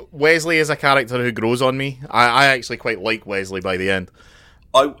honest, Wesley is a character who grows on me. I actually quite like Wesley by the end.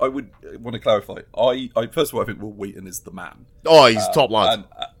 I would want to clarify. I first of all, I think Will Wheaton is the man. Oh, he's top lad.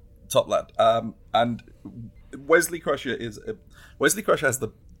 Top lad. And Wesley Crusher has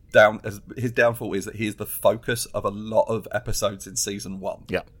his downfall is that he is the focus of a lot of episodes in season 1.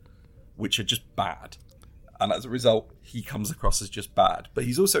 Yeah. Which are just bad. And as a result, he comes across as just bad. But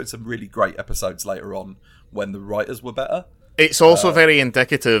he's also in some really great episodes later on when the writers were better. It's also very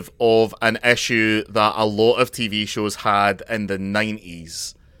indicative of an issue that a lot of TV shows had in the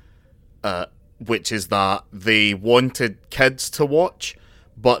 90s, which is that they wanted kids to watch,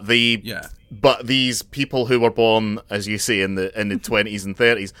 but these people who were born, as you say, in the 20s and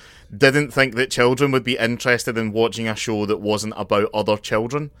 30s, didn't think that children would be interested in watching a show that wasn't about other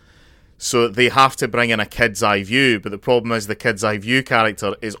children. So they have to bring in a kid's eye view, but the problem is the kid's eye view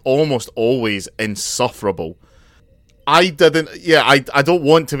character is almost always insufferable. I don't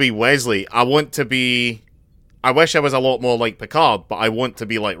want to be Wesley. I wish I was a lot more like Picard, but I want to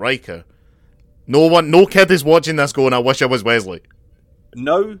be like Riker. No kid is watching this going, I wish I was Wesley.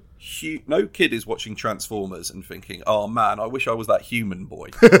 No kid is watching Transformers and thinking, oh man, I wish I was that human boy.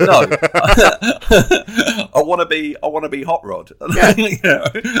 No. I want to be Hot Rod. Yeah.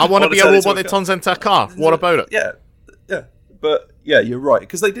 I want to be a robot that turns into a car. What about it? Yeah. But yeah, you're right,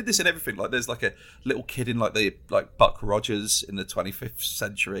 because they did this in everything. Like, there's like a little kid in like Buck Rogers in the 25th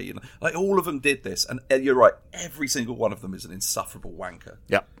century, and like all of them did this. And you're right, every single one of them is an insufferable wanker.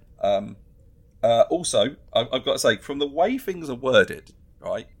 Yeah. Also, I've got to say, from the way things are worded,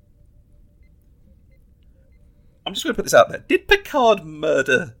 right? I'm just going to put this out there. Did Picard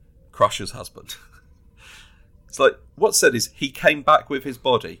murder Crusher's husband? It's like, what's said is he came back with his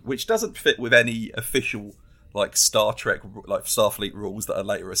body, which doesn't fit with any official like Star Trek, like Starfleet rules that are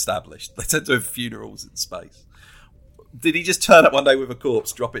later established. They tend to have funerals in space. Did he just turn up one day with a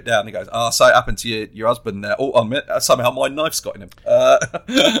corpse, drop it down, and he goes, so it happened to your husband there. Oh, somehow my knife's got in him.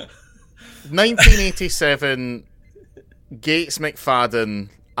 1987, Gates McFadden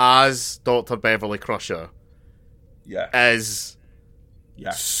as Dr. Beverly Crusher is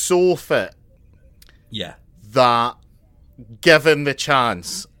so fit that, given the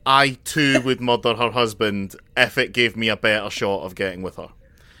chance, I too would murder her husband if it gave me a better shot of getting with her.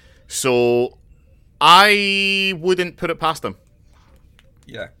 So I wouldn't put it past him.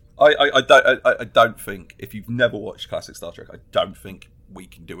 Yeah, I don't think, if you've never watched classic Star Trek, I don't think we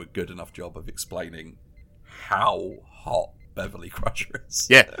can do a good enough job of explaining how hot Beverly Crusher is.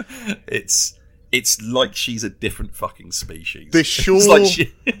 Yeah, it's like she's a different fucking species. The show,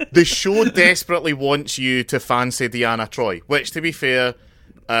 the show desperately wants you to fancy Deanna Troi, which, to be fair,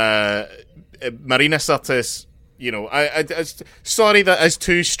 Marina Sirtis, sorry that as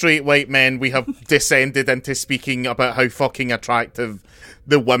two straight white men we have descended into speaking about how fucking attractive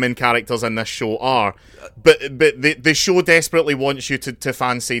the women characters in this show are, but the show desperately wants you to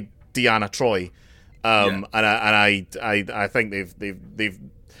fancy Deanna Troi, and I think they've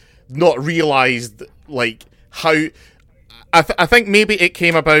not realised like how I think maybe it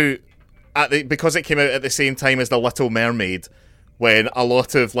came about because it came out at the same time as The Little Mermaid, when a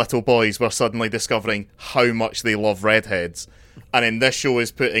lot of little boys were suddenly discovering how much they love redheads. And then this show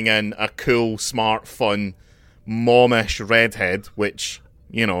is putting in a cool, smart, fun, momish redhead, which,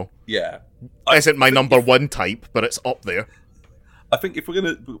 isn't my number one type, but it's up there. I think if we're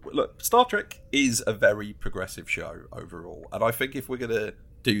going to... Look, Star Trek is a very progressive show overall. And I think if we're going to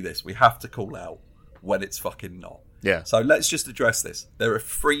do this, we have to call out when it's fucking not. Yeah. So let's just address this. There are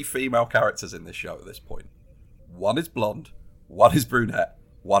 3 female characters in this show at this point. One is blonde, one is brunette,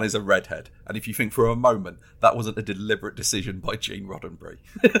 one is a redhead. And if you think for a moment that wasn't a deliberate decision by Gene Roddenberry.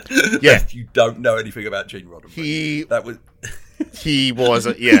 Yeah. If you don't know anything about Gene Roddenberry. He was,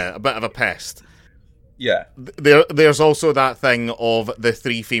 a bit of a pest. Yeah. There's also that thing of the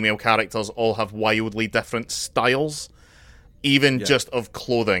 3 female characters all have wildly different styles, even just of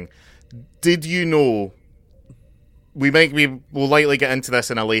clothing. Did you know... We'll likely get into this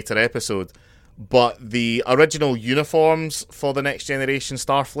in a later episode, but the original uniforms for the Next Generation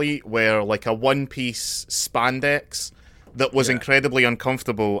Starfleet were like a one-piece spandex that was incredibly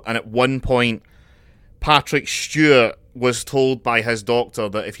uncomfortable, and at one point, Patrick Stewart was told by his doctor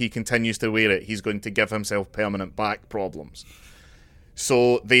that if he continues to wear it, he's going to give himself permanent back problems.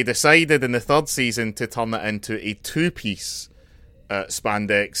 So they decided in the 3rd season to turn it into a 2-piece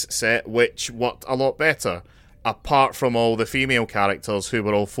spandex set, which worked a lot better. Apart from all the female characters who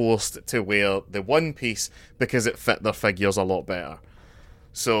were all forced to wear the one piece because it fit their figures a lot better.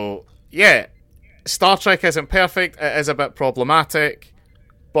 So, yeah, Star Trek isn't perfect, it is a bit problematic,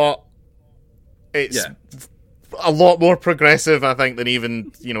 but it's a lot more progressive, I think, than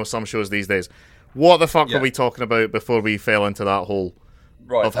even, some shows these days. What the fuck were we talking about before we fell into that hole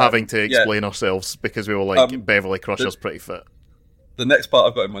of having to explain ourselves because we were like, Beverly Crusher's pretty fit? The next part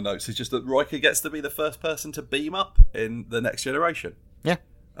I've got in my notes is just that Riker gets to be the first person to beam up in the Next Generation. Yeah.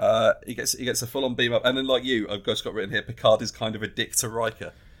 He gets a full-on beam up. And then, like you, I've just got written here, Picard is kind of a dick to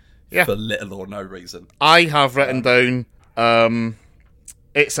Riker. Yeah. For little or no reason. I have written down,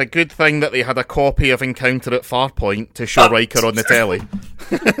 it's a good thing that they had a copy of Encounter at Farpoint to show Riker on the telly.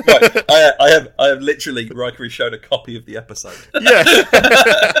 Right. I have literally, Riker is shown a copy of the episode. Yeah.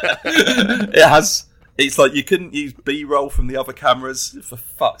 It has... It's like you couldn't use B-roll from the other cameras, for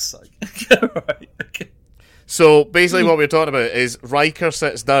fuck's sake. Right, okay. So basically what we're talking about is Riker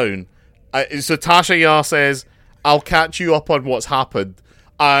sits down. So Tasha Yar says, I'll catch you up on what's happened.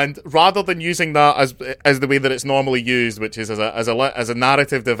 And rather than using that as the way that it's normally used, which is as a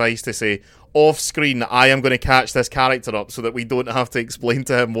narrative device to say, off screen, I am going to catch this character up so that we don't have to explain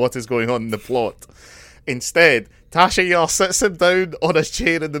to him what is going on in the plot. Instead, Tasha Yar sits him down on a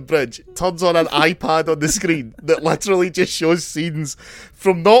chair in the bridge, turns on an iPad on the screen that literally just shows scenes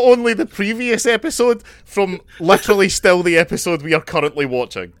from not only the previous episode, from literally still the episode we are currently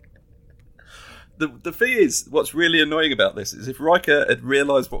watching. The thing is, what's really annoying about this is if Riker had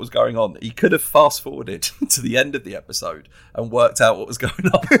realised what was going on, he could have fast-forwarded to the end of the episode and worked out what was going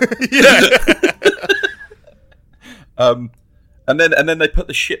on. Yeah. And then they put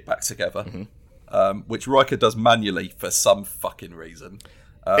the shit back together. Mm-hmm. Which Riker does manually for some fucking reason.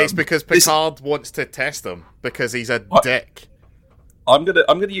 It's because Picard wants to test him because he's a dick. I'm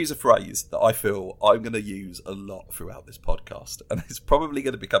gonna use a phrase that I feel I'm gonna use a lot throughout this podcast, and it's probably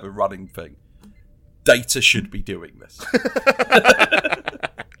going to become a running thing. Data should be doing this.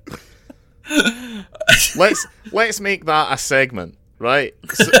 Let's make that a segment. Right,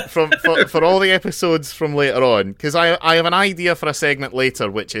 so for all the episodes from later on, because I have an idea for a segment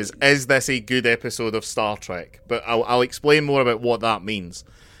later, which is this a good episode of Star Trek? But I'll explain more about what that means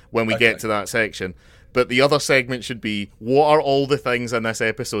when we get to that section. But the other segment should be, what are all the things in this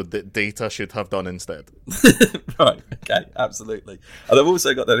episode that Data should have done instead? Right, okay, absolutely. And I've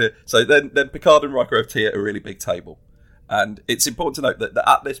also got that here. So then Picard and Riker have tea at a really big table. And it's important to note that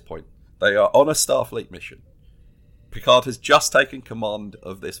at this point, they are on a Starfleet mission. Picard has just taken command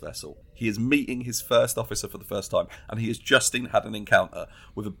of this vessel. He is meeting his first officer for the first time, and he has just had an encounter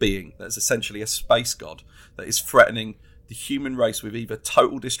with a being that is essentially a space god that is threatening the human race with either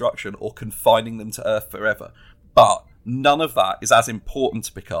total destruction or confining them to Earth forever. But none of that is as important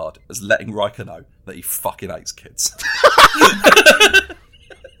to Picard as letting Riker know that he fucking hates kids.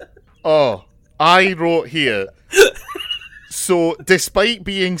 Oh, I wrote here. So, despite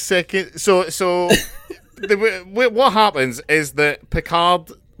being second... So what happens is that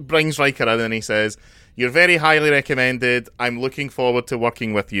Picard brings Riker in and he says, "You're very highly recommended. I'm looking forward to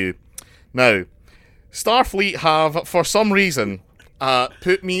working with you." Now, Starfleet have, for some reason,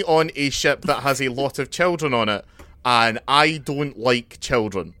 put me on a ship that has a lot of children on it, and I don't like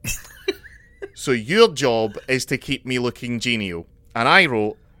children. so your job is to keep me looking genial. And I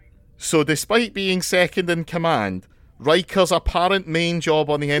wrote, so despite being second in command, Riker's apparent main job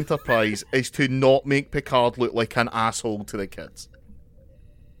on the Enterprise is to not make Picard look like an asshole to the kids.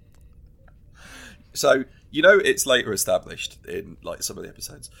 So, you know, it's later established in like some of the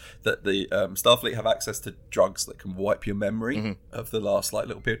episodes that the Starfleet have access to drugs that can wipe your memory of the last like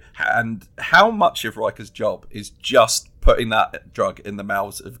little period. And how much of Riker's job is just putting that drug in the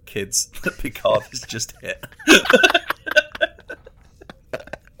mouths of kids that Picard has just hit?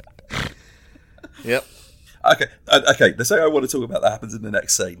 Yep. Okay. The thing I want to talk about that happens in the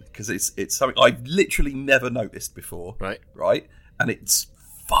next scene because it's something I've literally never noticed before. Right, and it's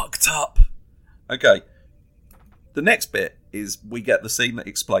fucked up. Okay, the next bit is we get the scene that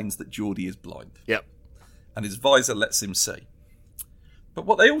explains that Geordi is blind. Yep, and his visor lets him see. But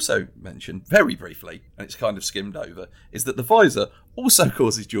what they also mention very briefly, and it's kind of skimmed over, is that the visor also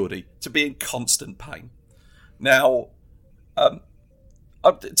causes Geordi to be in constant pain. Now,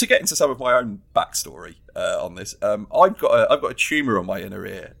 to get into some of my own backstory on this, I've got a tumour on my inner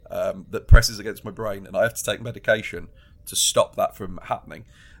ear that presses against my brain, and I have to take medication to stop that from happening.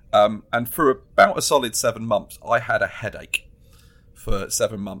 And for about a solid 7 months, I had a headache for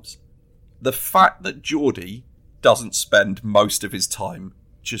 7 months. The fact that Geordi doesn't spend most of his time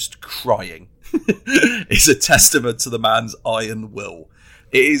just crying is a testament to the man's iron will.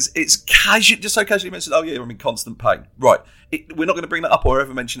 It's casual, just so casually mentioned, oh yeah, I'm in constant pain. Right, we're not going to bring that up or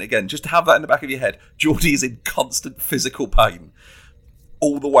ever mention it again. Just to have that in the back of your head. Geordi is in constant physical pain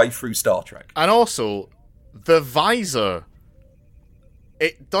all the way through Star Trek. And also, the visor,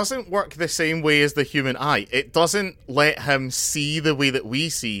 it doesn't work the same way as the human eye. It doesn't let him see the way that we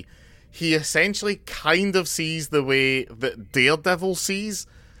see. He essentially kind of sees the way that Daredevil sees,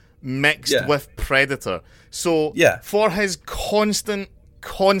 mixed with Predator. So for his constant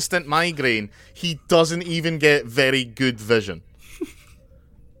migraine, he doesn't even get very good vision.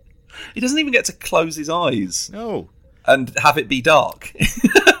 He doesn't even get to close his eyes. No. And have it be dark.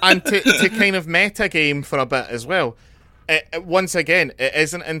 And to kind of metagame for a bit as well, once again, it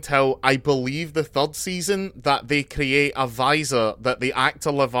isn't until, I believe, the third season that they create a visor that the actor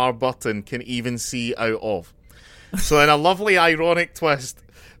LeVar Burton can even see out of. So in a lovely ironic twist,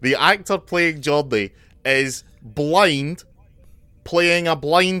 the actor playing Geordi is blind, playing a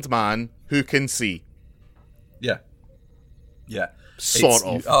blind man who can see. Yeah.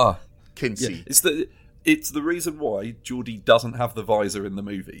 Sort of. Can see. It's the reason why Geordi doesn't have the visor in the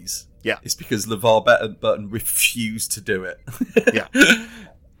movies. Yeah. It's because LeVar Burton refused to do it. Yeah.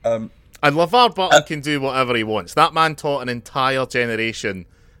 And LeVar Burton can do whatever he wants. That man taught an entire generation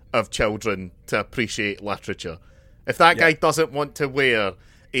of children to appreciate literature. If that guy doesn't want to wear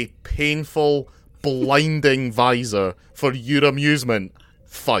a painful, blinding visor for your amusement,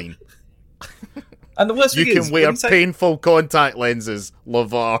 fine. And the worst thing is, you can wear painful contact lenses,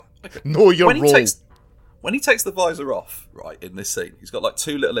 LeVar. Know your role. When he takes the visor off, right, in this scene, he's got like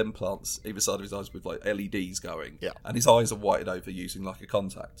 2 little implants either side of his eyes with like LEDs going. Yeah. And his eyes are whited over using like a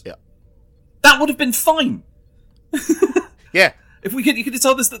contact. Yeah. That would have been fine. Yeah. If you could have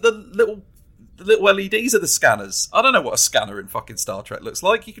told us that the little LEDs are the scanners. I don't know what a scanner in fucking Star Trek looks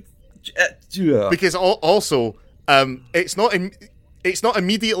like. You could because also it's not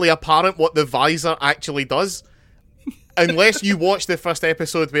immediately apparent what the visor actually does. Unless you watch the first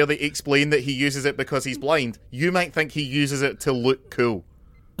episode where they explain that he uses it because he's blind, you might think he uses it to look cool.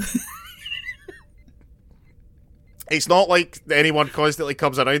 It's not like anyone constantly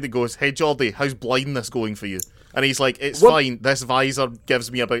comes around and goes, "Hey Geordi, how's blindness going for you?" And he's like, "It's fine, this visor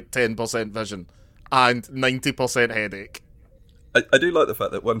gives me about 10% vision and 90% headache." I do like the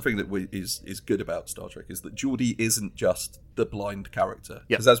fact that one thing that is good about Star Trek is that Geordi isn't just the blind character.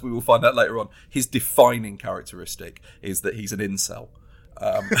 Because as we will find out later on, his defining characteristic is that he's an incel.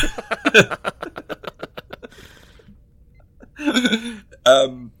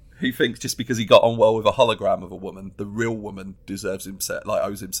 He thinks just because he got on well with a hologram of a woman, the real woman deserves him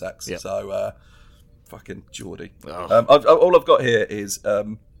owes him sex. Yep. So, fucking Geordi. Oh. All I've got here is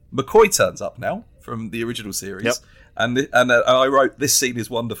McCoy turns up now from the original series. Yep. And I wrote, this scene is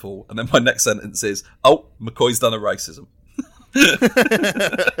wonderful. And then my next sentence is, oh, McCoy's done a racism.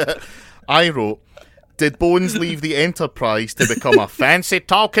 I wrote, did Bones leave the Enterprise to become a fancy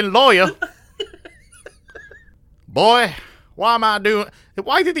talking lawyer? Boy, what am I doing?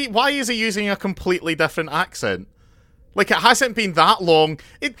 Why is he using a completely different accent? Like, it hasn't been that long.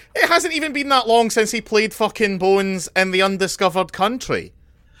 It hasn't even been that long since he played fucking Bones in The Undiscovered Country.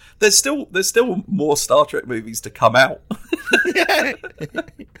 There's still more Star Trek movies to come out. Yeah.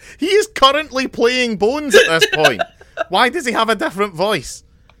 He is currently playing Bones at this point. Why does he have a different voice?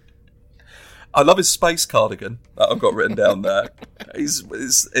 I love his space cardigan that I've got written down there. It's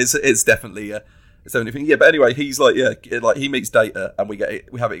definitely it's the only thing. Yeah, but anyway, he's like he meets Data, and we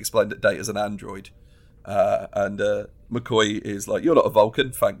have it explained that Data's an android, and McCoy is like, "You're not a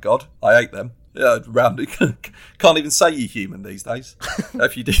Vulcan, thank God. I hate them. Yeah, can't even say you're human these days.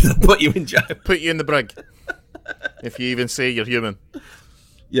 If you do, they'll put you in jail. Put you in the brig. If you even say you're human."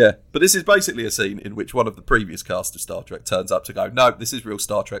 Yeah, but this is basically a scene in which one of the previous cast of Star Trek turns up to go, "No, this is real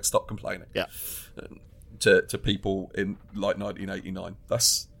Star Trek. Stop complaining." Yeah. To people in like 1989.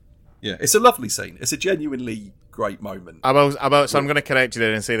 It's a lovely scene. It's a genuinely great moment. So I'm going to correct you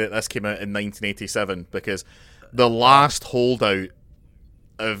there and say that this came out in 1987 because the last holdout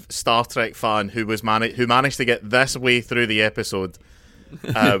of Star Trek fan who managed to get this way through the episode.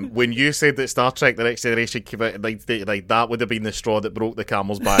 When you said that Star Trek: The Next Generation came out in 1989, that would have been the straw that broke the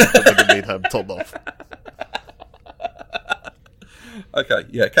camel's back that would have made him top off. Okay,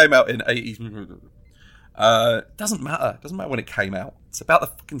 yeah, it came out in 80s. Doesn't matter. Doesn't matter when it came out. It's about the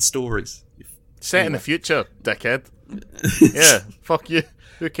fucking stories. Set in the future, dickhead. Yeah, fuck you.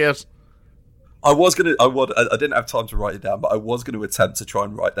 Who cares? I didn't have time to write it down, but I was going to attempt to try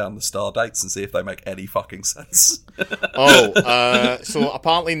and write down the star dates and see if they make any fucking sense. So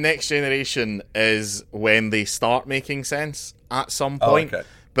apparently Next Generation is when they start making sense at some point. Okay.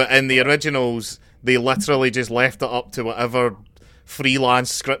 But in the originals, they literally just left it up to whatever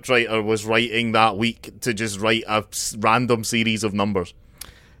freelance scriptwriter was writing that week to just write a random series of numbers.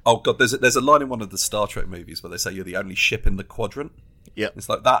 Oh god, there's a line in one of the Star Trek movies where they say you're the only ship in the quadrant. Yeah, it's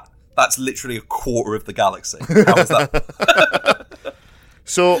like that. That's literally a quarter of the galaxy. How is that?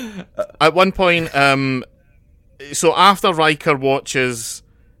 So, at one point, so after Riker watches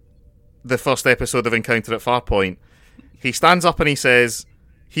the first episode of Encounter at Farpoint, he stands up and he says,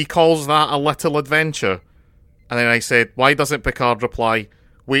 he calls that a little adventure. And then I said, why doesn't Picard reply,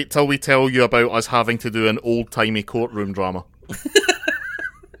 wait till we tell you about us having to do an old-timey courtroom drama?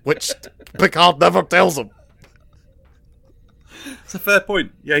 Which Picard never tells him. It's a fair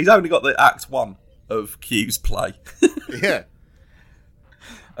point. Yeah, he's only got the Act 1 of Q's play. Yeah.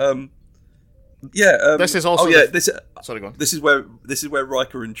 This is also. Sorry, go on. This is where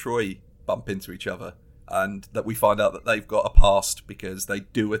Riker and Troy bump into each other, and that we find out that they've got a past because they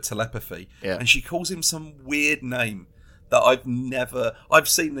do a telepathy. Yeah. And she calls him some weird name that I've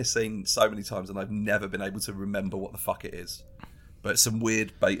seen this scene so many times, and I've never been able to remember what the fuck it is. But it's some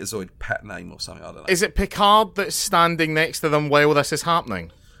weird Betazoid pet name or something. I don't know. Is it Picard that's standing next to them while this is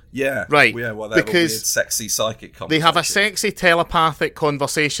happening? Yeah. Right. Yeah, well, they have a weird, sexy psychic conversation. They have a sexy telepathic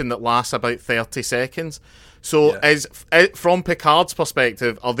conversation that lasts about 30 seconds. So, from Picard's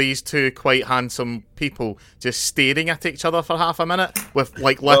perspective, are these two quite handsome people just staring at each other for half a minute with,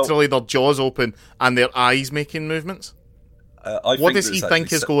 like, literally their jaws open and their eyes making movements? What does he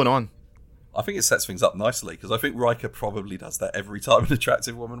think is going on? I think it sets things up nicely, because I think Riker probably does that every time an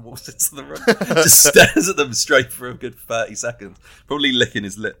attractive woman walks into the room. Just stares at them straight for a good 30 seconds. Probably licking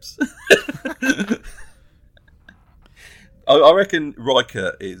his lips. I reckon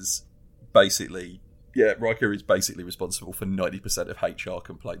Riker is basically responsible for 90% of HR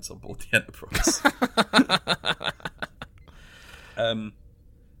complaints on board the Enterprise.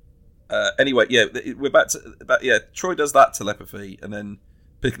 Anyway, we're back to Troy does that telepathy, and then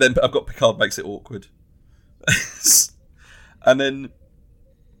I've got Picard makes it awkward. And then,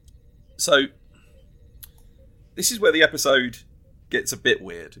 so this is where the episode gets a bit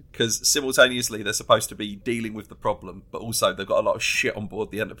weird, because simultaneously they're supposed to be dealing with the problem, but also they've got a lot of shit on board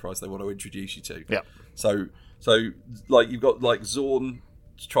the Enterprise they want to introduce you to. Yeah. So like you've got like Zorn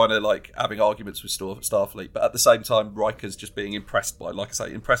trying to like having arguments with Starfleet, but at the same time Riker's just being impressed by an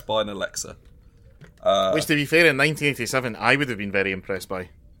Alexa. Which, to be fair, in 1987, I would have been very impressed by.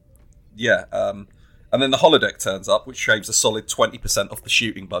 Yeah, and then the holodeck turns up, which shaves a solid 20% off the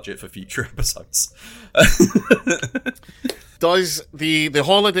shooting budget for future episodes. Does the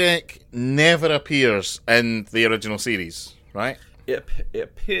holodeck never appears in the original series, right? It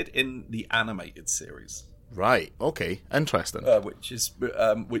appeared in the animated series. Right. Okay. Interesting. Which is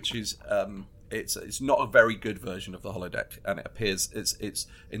it's not a very good version of the holodeck, and it appears it's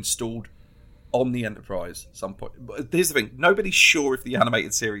installed on the Enterprise at some point. But here's the thing: nobody's sure if the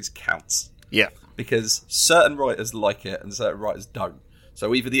animated series counts. Yeah, because certain writers like it and certain writers don't.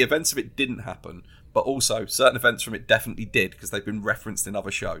 So either the events of it didn't happen, but also certain events from it definitely did, because they've been referenced in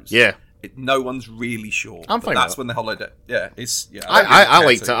other shows. Yeah, no one's really sure. I'm fine. That's when the holodeck. Yeah, it's yeah. I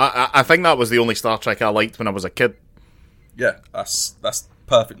liked it. I think that was the only Star Trek I liked when I was a kid. Yeah, that's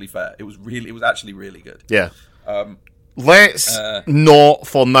perfectly fair. It was actually really good. Yeah. Let's not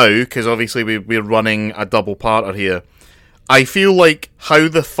for now, because obviously we're running a double parter here. I feel like how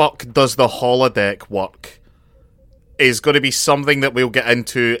the fuck does the holodeck work is going to be something that we'll get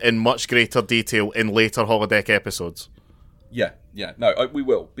into in much greater detail in later holodeck episodes. Yeah, no, we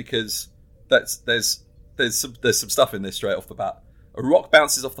will, because there's some stuff in this straight off the bat. A rock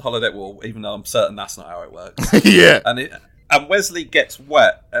bounces off the holodeck wall, even though I'm certain that's not how it works. Yeah, and Wesley gets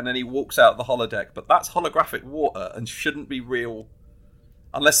wet, and then he walks out the holodeck, but that's holographic water and shouldn't be real,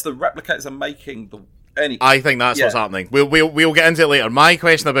 unless the replicators are making the. I think that's what's happening. We'll get into it later. My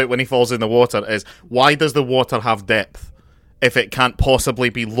question about when he falls in the water is, why does the water have depth if it can't possibly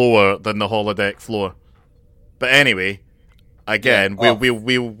be lower than the holodeck floor? But anyway, again,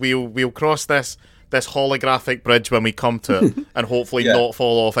 we'll cross this holographic bridge when we come to it, and hopefully not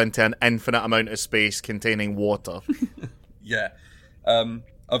fall off into an infinite amount of space containing water. Yeah.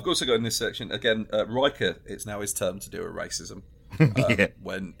 I've also got in this section, again, Riker, it's now his turn to do a racism.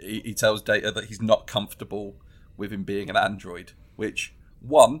 When he tells Data that he's not comfortable with him being an android, which,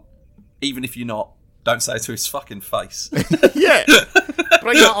 one, even if you're not, don't say it to his fucking face. Yeah.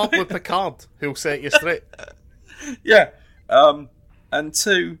 Bring that up with Picard, who'll set you straight. Yeah. And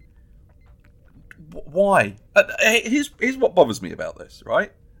two, why? Here's what bothers me about this,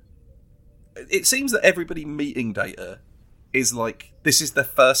 right? It seems that everybody meeting Data is like, this is the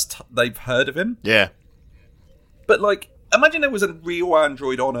first they've heard of him. Yeah. But, like, imagine there was a real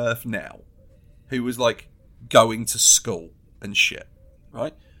android on Earth now who was, like, going to school and shit,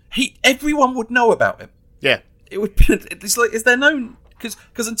 right? Everyone would know about him. Yeah. It would be, it's like, is there no...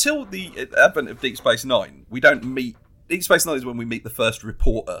 Because until the advent of Deep Space Nine, we don't meet... Deep Space Nine is when we meet the first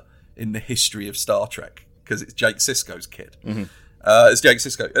reporter in the history of Star Trek, because it's Jake Sisko's kid. Mm-hmm. It's Jake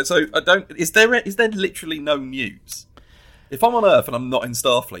Sisko. So, is there literally no news? If I'm on Earth and I'm not in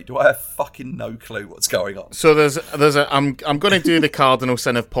Starfleet, do I have fucking no clue what's going on? So I'm going to do the cardinal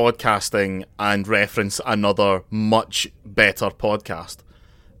sin of podcasting and reference another much better podcast.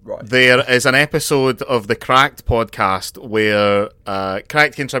 Right. There is an episode of the Cracked podcast where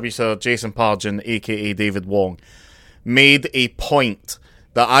Cracked contributor Jason Pargin, aka David Wong, made a point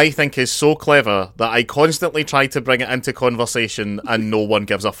that I think is so clever that I constantly try to bring it into conversation and no one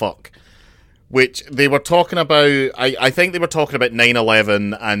gives a fuck. Which they were talking about, I think they were talking about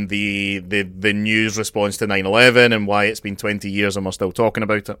 9/11 and the news response to 9/11 and why it's been 20 years and we're still talking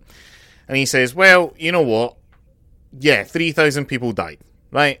about it. And he says, well, you know what? Yeah, 3,000 people died,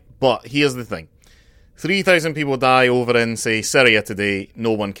 right? But here's the thing. 3,000 people die over in, say, Syria today,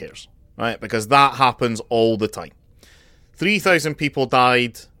 no one cares, right? Because that happens all the time. 3,000 people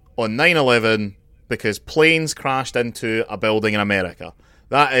died on 9/11 because planes crashed into a building in America.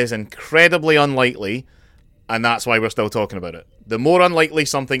 That is incredibly unlikely, and that's why we're still talking about it. The more unlikely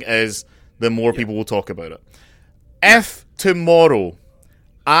something is, the more people will talk about it. If tomorrow,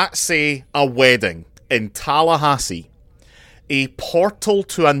 at, say, a wedding in Tallahassee, a portal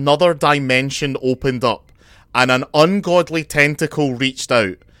to another dimension opened up, and an ungodly tentacle reached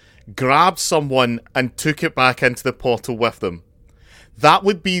out, grabbed someone, and took it back into the portal with them, that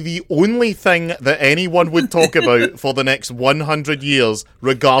would be the only thing that anyone would talk about for the next 100 years,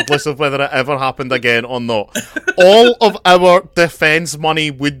 regardless of whether it ever happened again or not. All of our defense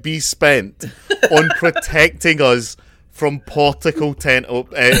money would be spent on protecting us from portal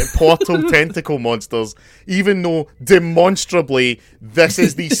tentacle monsters, even though demonstrably this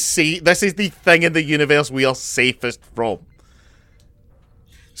is the thing in the universe we are safest from.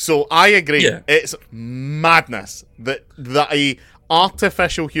 So I agree. Yeah. It's madness that a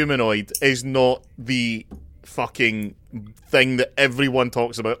artificial humanoid is not the fucking thing that everyone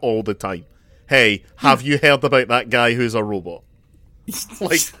talks about all the time. Hey, have you heard about that guy who's a robot?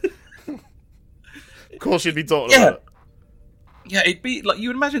 Like, of course you'd be talking about it. Yeah, it'd be like, you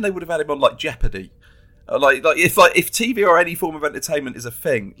would imagine they would have had him on like Jeopardy. Like if TV or any form of entertainment is a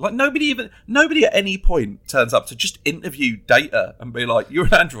thing, like nobody at any point turns up to just interview Data and be like, "You're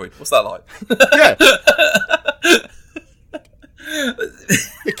an android. What's that like?" Yeah.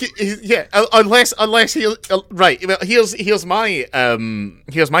 Yeah, unless he right. Here's my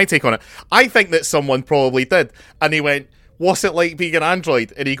take on it. I think that someone probably did, and he went, "What's it like being an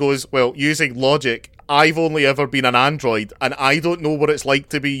android?" And he goes, "Well, using logic, I've only ever been an android, and I don't know what it's like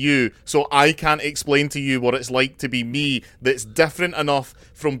to be you, so I can't explain to you what it's like to be me that's different enough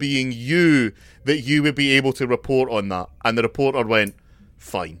from being you that you would be able to report on that." And the reporter went,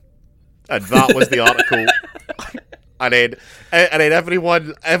 "Fine," and that was the article. And then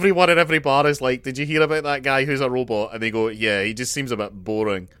everyone in every bar is like, "Did you hear about that guy who's a robot?" And they go, "Yeah, he just seems a bit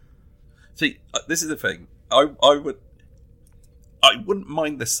boring." See, this is the thing. I wouldn't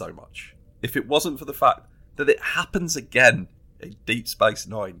mind this so much if it wasn't for the fact that it happens again in Deep Space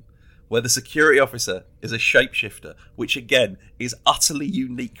Nine, where the security officer is a shapeshifter, which again is utterly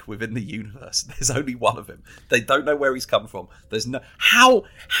unique within the universe. There's only one of him. They don't know where he's come from. There's no how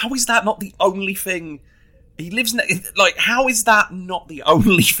is that not the only thing? He lives like, how is that not the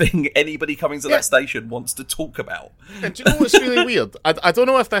only thing anybody coming to that station wants to talk about? And do you know what's really weird? I don't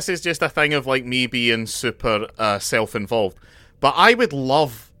know if this is just a thing of like me being super self-involved, but I would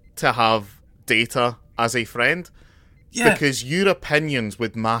love to have Data as a friend, because your opinions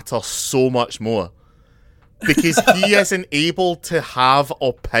would matter so much more. Because he isn't able to have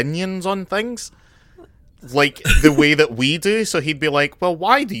opinions on things like the way that we do. So he'd be like, well,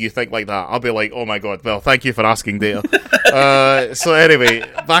 why do you think like that? I'll be like, oh my god, well, thank you for asking, Data. So anyway,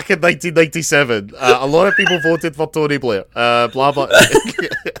 back in 1997, a lot of people voted for Tony Blair. Blah, blah.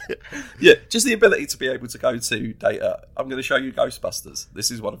 Yeah, just the ability to be able to go to Data, I'm going to show you Ghostbusters. This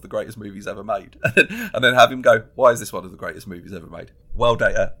is one of the greatest movies ever made. And then have him go, why is this one of the greatest movies ever made? Well,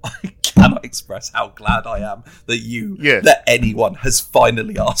 Data, I cannot express how glad I am that that anyone has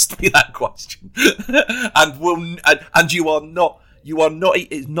finally asked me that question. and you are not,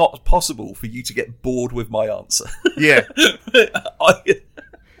 it is not possible for you to get bored with my answer. Yeah.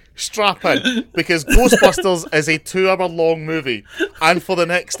 Strap in, because Ghostbusters is a 2-hour-long movie, and for the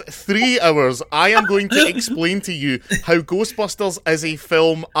next 3 hours, I am going to explain to you how Ghostbusters is a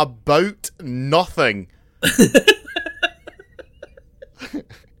film about nothing.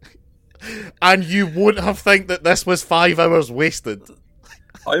 And you won't have think that this was 5 hours wasted.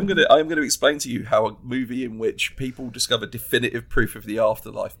 I am gonna explain to you how a movie in which people discover definitive proof of the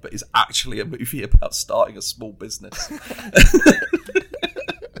afterlife, but is actually a movie about starting a small business.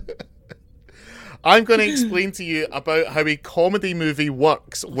 I'm going to explain to you about how a comedy movie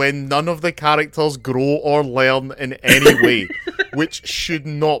works when none of the characters grow or learn in any way, which should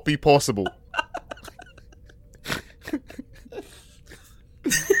not be possible.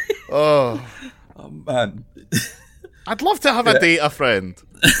 Oh man, I'd love to have a Data friend.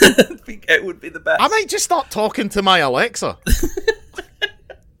 I think it would be the best. I might just start talking to my Alexa.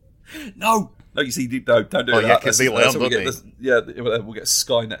 No, you see, no, don't do that. Yeah, because they learn, don't they? We'll get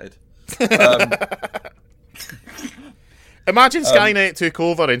Skynetted. Imagine Skynet took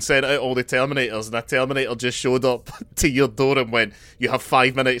over and sent out all the Terminators, and a Terminator just showed up to your door and went, you have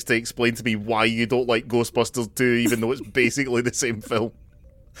 5 minutes to explain to me why you don't like Ghostbusters 2, even though it's basically the same film.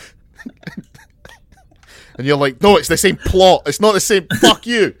 And you're like, no, it's the same plot, it's not the same, fuck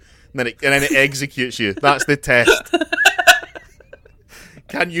you. And then it executes you. That's the test.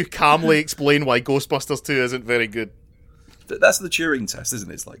 Can you calmly explain why Ghostbusters 2 isn't very good? That's the Turing test,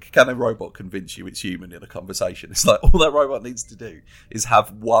 isn't it? It's like, can a robot convince you it's human in a conversation? It's like, all that robot needs to do is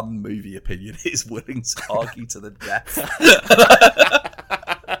have one movie opinion it is willing to argue to the death.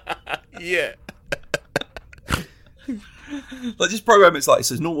 Yeah. Like, just program it's like,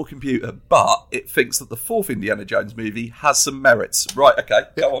 it's a normal computer, but it thinks that the fourth Indiana Jones movie has some merits. Right, okay,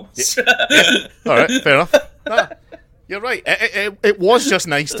 go on. Yeah. All right, fair enough. You're right. It was just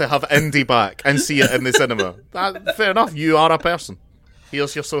nice to have Indy back and see it in the cinema. Fair enough. You are a person.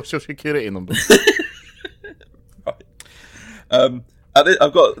 Here's your social security number. Right. And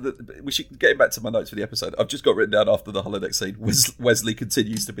I've got. We should getting back to my notes for the episode. I've just got written down after the holodeck scene. Wesley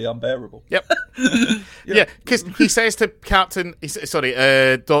continues to be unbearable. Yep. Yeah, because he says to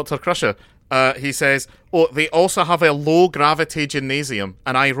Dr. Crusher. He says, "Oh, they also have a low gravity gymnasium,"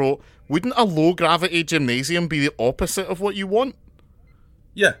 and I wrote, wouldn't a low-gravity gymnasium be the opposite of what you want?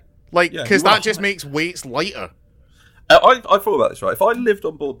 Yeah. Like, because that just makes weights lighter. I thought about this, right? If I lived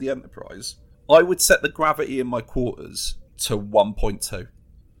on board the Enterprise, I would set the gravity in my quarters to 1.2.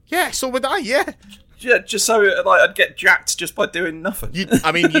 Yeah, so would I, yeah. Yeah, just so like I'd get jacked just by doing nothing.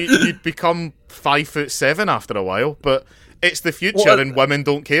 You'd become 5'7" after a while, but... It's the future, and women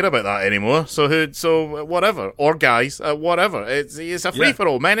don't care about that anymore. So whatever, or guys, whatever. It's a free for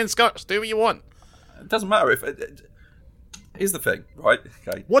all. Men in skirts, do what you want. It doesn't matter if. Here's the thing, right?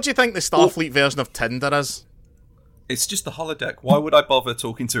 Okay. What do you think the Starfleet version of Tinder is? It's just the holodeck. Why would I bother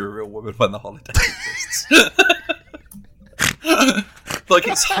talking to a real woman when the holodeck exists? Like,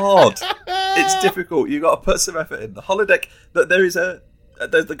 it's hard. It's difficult. You got to put some effort in. The holodeck. There is a.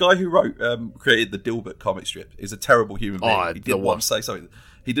 The guy who created the Dilbert comic strip is a terrible human being. He did once say something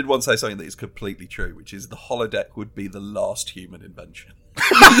that is completely true, which is the holodeck would be the last human invention.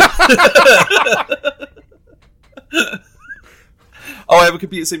 I have a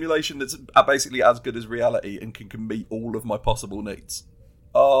computer simulation that's basically as good as reality and can meet all of my possible needs.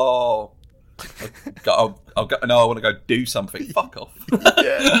 Oh, I want to go do something. Fuck off.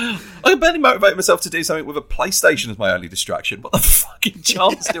 Yeah. I can barely motivate myself to do something with a PlayStation as my only distraction. What the fucking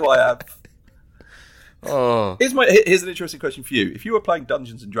chance do I have? Oh. Here's an interesting question for you. If you were playing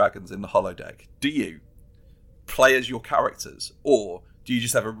Dungeons and Dragons in the holodeck, do you play as your characters, or do you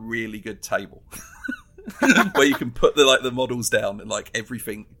just have a really good table where you can put the models down and like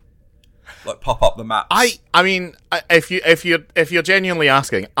everything, like pop up the map? I mean, if you're genuinely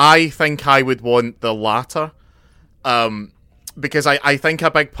asking, I think I would want the latter. Because I think a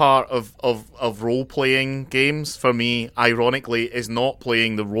big part of role-playing games, for me, ironically, is not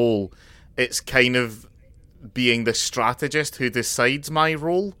playing the role. It's kind of being the strategist who decides my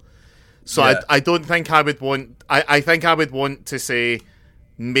role. So yeah. I don't think I would want... I think I would want to say,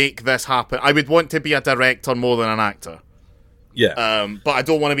 make this happen. I would want to be a director more than an actor. Yeah. But I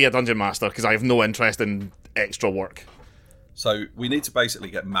don't want to be a dungeon master, because I have no interest in extra work. So we need to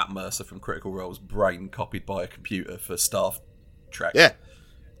basically get Matt Mercer from Critical Role's brain copied by a computer for Star Trek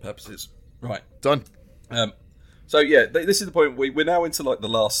purposes. Right. Done. So yeah, this is the point. We're now into like the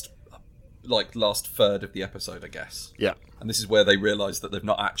last third of the episode, I guess. Yeah. And this is where they realise that they've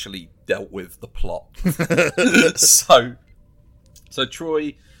not actually dealt with the plot. So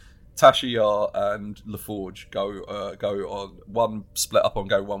Troy, Tasha Yar, and LaForge go on one, split up on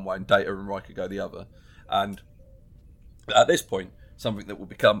go one way, and Data and Riker go the other. And at this point, something that will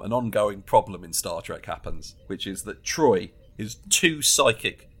become an ongoing problem in Star Trek happens, which is that Troy is too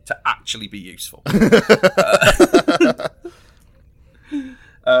psychic to actually be useful. This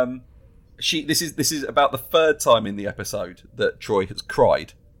is about the third time in the episode that Troy has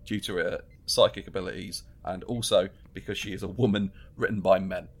cried due to her psychic abilities, and also because she is a woman written by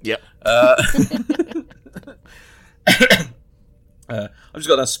men. Yep. I've just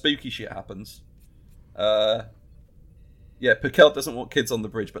got that spooky shit happens. Yeah, Picard doesn't want kids on the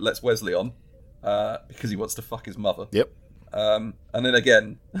bridge, but lets Wesley on because he wants to fuck his mother. Yep. And then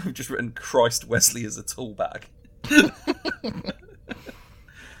again, I've just written Christ Wesley as a tool bag.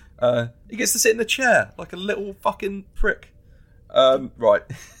 He gets to sit in a chair like a little fucking prick. Right.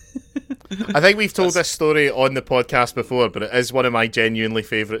 I think we've told this story on the podcast before, but it is one of my genuinely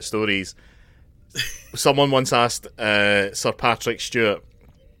favourite stories. Someone once asked Sir Patrick Stewart,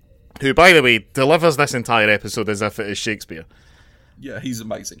 who, by the way, delivers this entire episode as if it is Shakespeare. Yeah, he's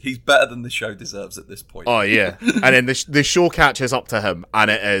amazing. He's better than the show deserves at this point. Oh, yeah. And then the show catches up to him,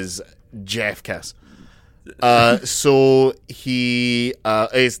 and it is Jeff Kiss. So he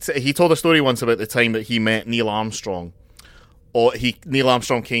told a story once about the time that he met Neil Armstrong. Neil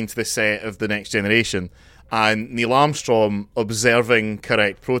Armstrong came to the set of The Next Generation, and Neil Armstrong, observing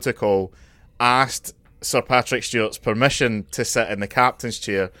correct protocol, asked Sir Patrick Stewart's permission to sit in the captain's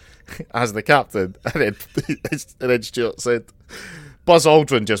chair as the captain, and then Stewart said, Buzz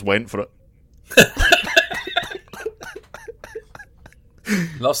Aldrin just went for it.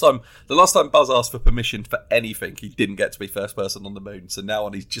 The last time Buzz asked for permission for anything, he didn't get to be first person on the moon. So now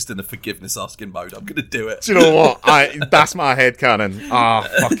on, he's just in a forgiveness asking mode. I'm going to do it. Do you know what? That's my headcanon.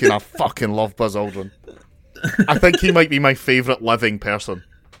 I fucking love Buzz Aldrin. I think he might be my favourite living person.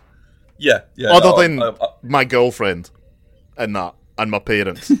 Yeah. Other than my girlfriend and that, and my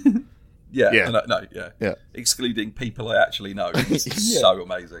parents. Yeah. Yeah. Excluding people I actually know. It's so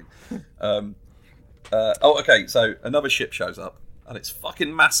amazing. Okay, so another ship shows up, and it's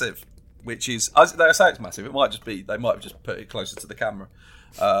fucking massive, which is, they say it's massive, it might just be, they might have just put it closer to the camera.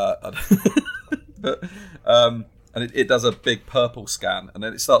 And it does a big purple scan, and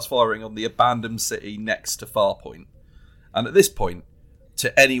then it starts firing on the abandoned city next to Farpoint. And at this point,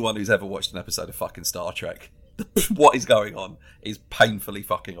 to anyone who's ever watched an episode of fucking Star Trek, what is going on is painfully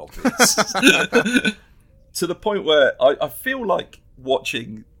fucking obvious. To the point where I feel like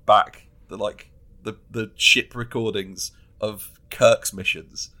watching back the ship recordings of Kirk's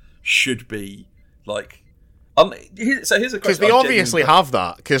missions should be like... so here's a question. Because they obviously have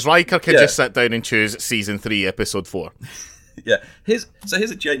that, because Riker can just sit down and choose Season 3, Episode 4. Yeah. Here's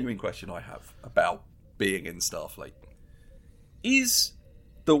a genuine question I have about being in Starfleet. Is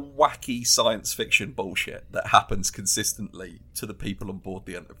the wacky science fiction bullshit that happens consistently to the people on board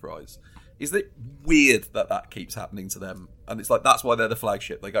the Enterprise, is it weird that keeps happening to them? And it's like, that's why they're the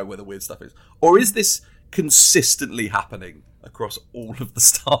flagship. They go where the weird stuff is. Or is this consistently happening across all of the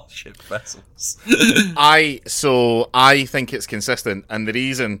Starship vessels? I think it's consistent, and the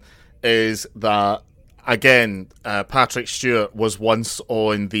reason is that, again, Patrick Stewart was once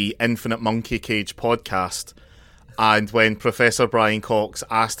on the Infinite Monkey Cage podcast, and when Professor Brian Cox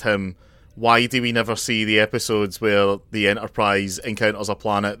asked him, why do we never see the episodes where the Enterprise encounters a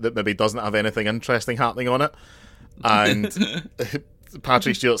planet that maybe doesn't have anything interesting happening on it? And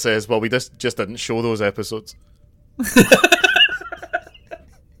Patrick Stewart says, well, we just didn't show those episodes.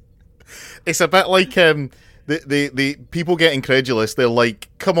 It's a bit like the the people get incredulous. They're like,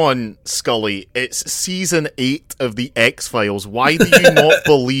 come on, Scully, it's season 8 of the X-Files. Why do you not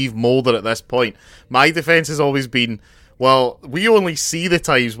believe Mulder at this point? My defense has always been, well, we only see the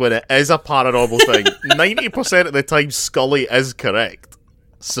times when it is a paranormal thing. 90% of the time, Scully is correct.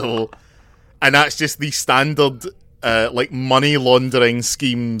 So, and that's just the standard, like, money laundering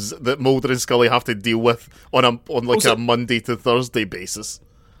schemes that Mulder and Scully have to deal with on a Monday to Thursday basis.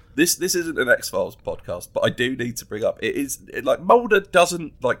 This isn't an X-Files podcast, but I do need to bring up, like, Mulder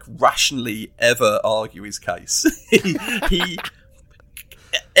doesn't, like, rationally ever argue his case. he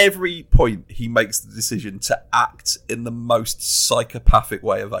every point he makes the decision to act in the most psychopathic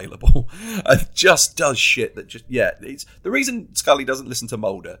way available and just does shit that just, it's the reason Scully doesn't listen to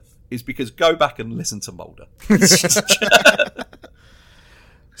Mulder is because go back and listen to Mulder.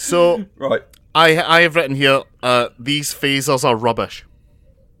 So, right. I have written here, these phasers are rubbish.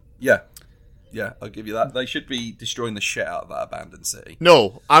 Yeah, I'll give you that. They should be destroying the shit out of that abandoned city.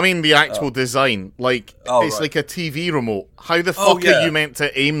 No, I mean the actual design. Like, it's like a TV remote. How the fuck are you meant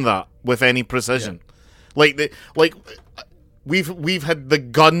to aim that with any precision? Yeah. We've had the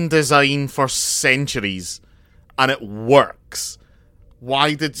gun design for centuries, and it works.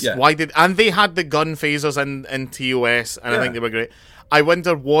 Why did and they had the gun phasers in TOS, and I think they were great. I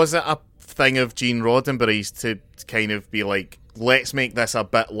wonder, was it a thing of Gene Roddenberry's to kind of be like, let's make this a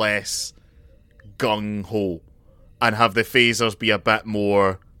bit less gung-ho and have the phasers be a bit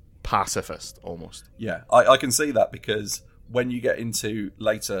more pacifist, almost. Yeah, I can see that, because when you get into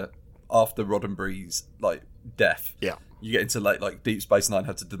later, after Roddenberry's, like, death, you get into like Deep Space Nine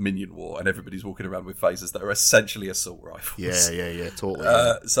had the Dominion War, and everybody's walking around with phasers that are essentially assault rifles. Yeah, totally.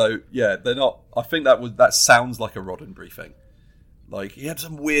 So, they're not... I think that sounds like a Roddenberry thing. Like, he had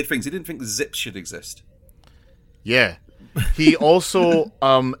some weird things. He didn't think the zips should exist. Yeah. He also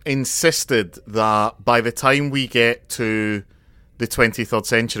insisted that by the time we get to the 23rd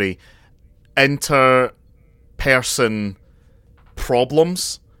century, inter-person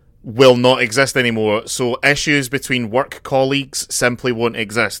problems will not exist anymore. So issues between work colleagues simply won't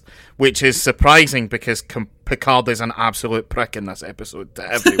exist, which is surprising because Picard is an absolute prick in this episode to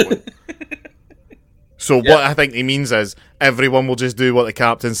everyone. So what I think he means is everyone will just do what the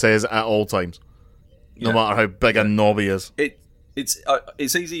captain says at all times. No matter how big a knob he is. It's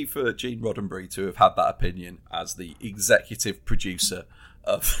easy for Gene Roddenberry to have had that opinion as the executive producer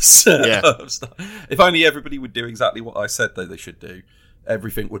of stuff. If only everybody would do exactly what I said they should do,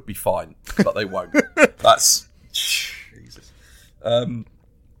 everything would be fine. But they won't. That's... Jesus. I've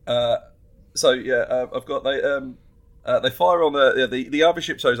got... They fire on the other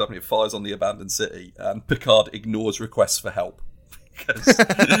ship shows up and it fires on the abandoned city, and Picard ignores requests for help.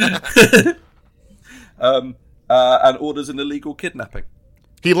 And orders an illegal kidnapping.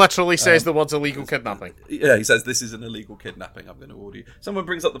 He literally says the words illegal kidnapping. Yeah, he says, this is an illegal kidnapping, I'm going to order you. Someone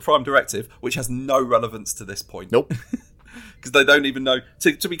brings up the Prime Directive, which has no relevance to this point. Nope. Because they don't even know...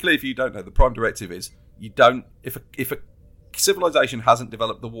 To be clear, if you don't know, the Prime Directive is, you don't... If a civilization hasn't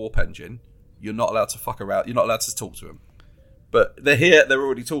developed the warp engine, you're not allowed to fuck around, you're not allowed to talk to them. But they're here, they're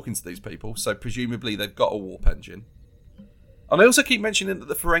already talking to these people, so presumably they've got a warp engine. And I also keep mentioning that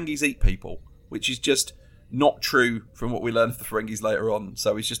the Ferengis eat people, which is just not true from what we learn of the Ferengis later on.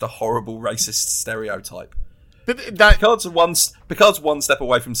 So it's just a horrible racist stereotype. But Picard's one step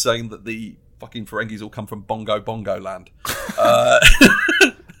away from saying that the fucking Ferengis all come from Bongo land.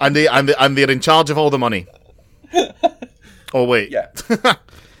 and they're in charge of all the money. Oh wait. Yeah.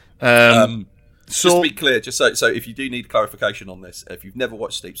 So just to be clear, so if you do need clarification on this, if you've never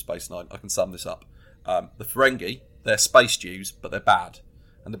watched Deep Space Nine, I can sum this up. The Ferengi, they're space Jews, but they're bad.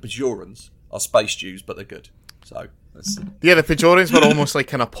 And the Bajorans are space Jews, but they're good. So the Bajorans were almost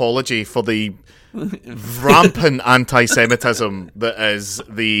like an apology for the rampant anti-Semitism that is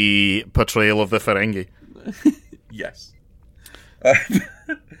the portrayal of the Ferengi. Yes.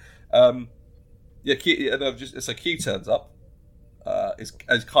 Q turns up.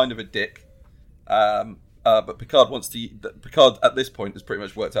 Is kind of a dick. But Picard Picard at this point has pretty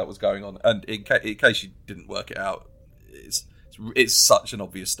much worked out what's going on, and in case you didn't work it out, it's such an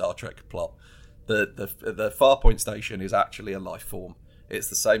obvious Star Trek plot. The Farpoint station is actually a life form. It's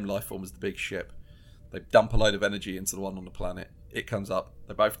the same life form as the big ship. They dump a load of energy into the one on the planet. It comes up.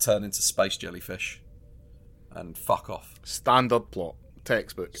 They both turn into space jellyfish, and fuck off. Standard plot,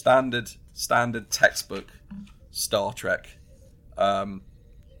 textbook. Standard textbook Star Trek.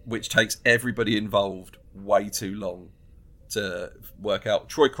 Which takes everybody involved way too long to work out.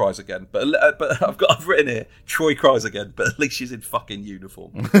 Troy cries again, but I've written here, Troy cries again, but at least she's in fucking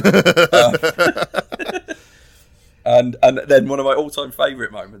uniform. And then one of my all-time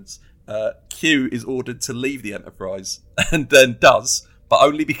favourite moments Q is ordered to leave the Enterprise and then does, but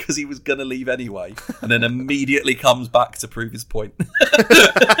only because he was going to leave anyway, and then immediately comes back to prove his point.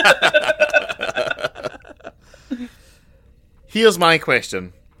 Here's my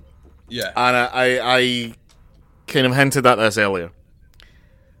question. Yeah. And I kind of hinted at this earlier.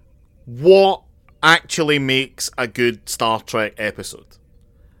 What actually makes a good Star Trek episode?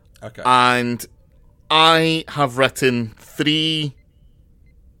 Okay. And I have written 3,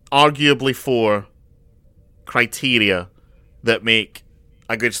 arguably 4, criteria that make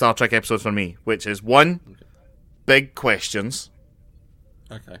a good Star Trek episode for me, which is 1, big questions.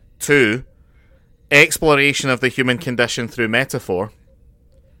 Okay. 2, exploration of the human condition through metaphor.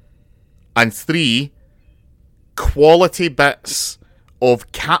 And 3, quality bits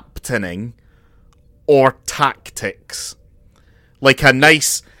of captaining or tactics. Like a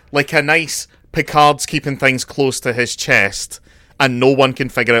nice Picard's keeping things close to his chest and no one can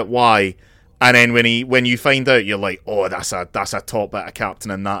figure out why. And then when you find out, you're like, oh, that's a top bit of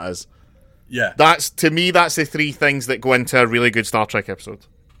captaining, that is. Yeah. To me, that's the 3 things that go into a really good Star Trek episode.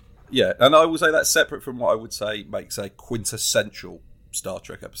 Yeah, and I will say that's separate from what I would say makes a quintessential Star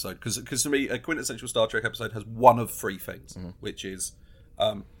Trek episode. Because to me, a quintessential Star Trek episode has one of 3 things, which is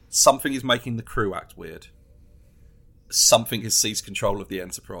something is making the crew act weird. Something has seized control of the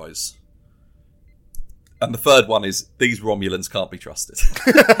Enterprise. And the third one is, these Romulans can't be trusted.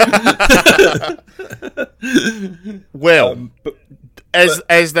 Well,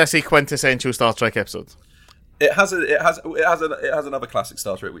 is this a quintessential Star Trek episode? It has another classic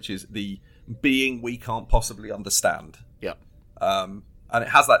Star Trek, which is the being we can't possibly understand. Yeah. And it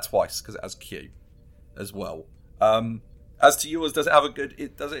has that twice because it has Q as well. As to yours, does it have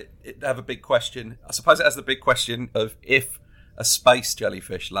it have a big question? I suppose it has the big question of, if a space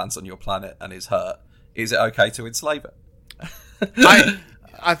jellyfish lands on your planet and is hurt, is it okay to enslave it?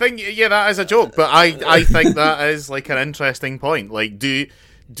 I think, yeah, that is a joke, but I think that is like an interesting point. Like, do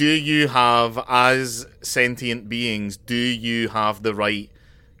you have, as sentient beings, do you have the right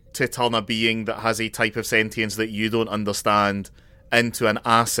to turn a being that has a type of sentience that you don't understand into an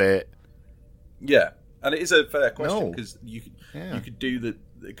asset? Yeah, and it is a fair question, No. because you could do that,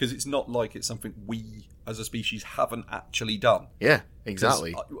 because it's not like it's something we as a species haven't actually done. Yeah,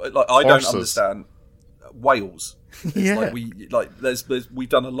 exactly. I don't understand whales. Yeah. We've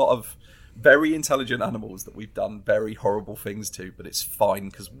done a lot of very intelligent animals that we've done very horrible things to, but it's fine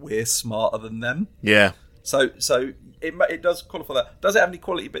because we're smarter than them. Yeah. So it does qualify that. Does it have any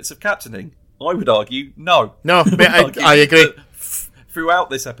quality bits of captaining? I would argue no. No, I agree. Throughout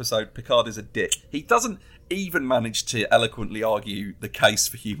this episode, Picard is a dick. He doesn't even manage to eloquently argue the case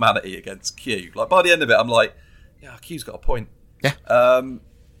for humanity against Q. Like, by the end of it, I'm like, yeah, Q's got a point. Yeah.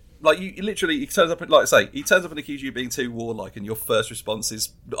 Like, he literally, he turns up, like I say, he turns up and accuses you of being too warlike, and your first response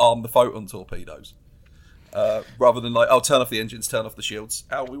is arm the photon torpedoes. Rather than like, turn off the engines, turn off the shields.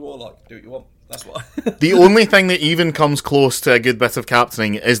 How are we warlike? Do what you want. That's what. The only thing that even comes close to a good bit of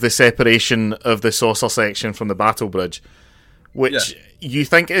captaining is the separation of the saucer section from the battle bridge, which you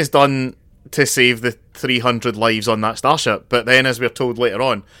think is done to save the 300 lives on that starship. But then, as we're told later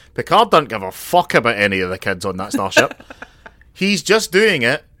on, Picard doesn't give a fuck about any of the kids on that starship. He's just doing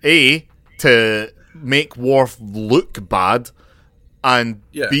it, A, to make Worf look bad, and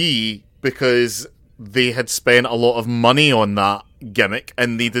B, because they had spent a lot of money on that gimmick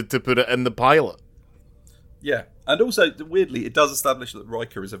and needed to put it in the pilot. Yeah, and also, weirdly, it does establish that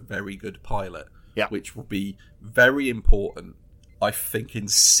Riker is a very good pilot, which will be very important, I think, in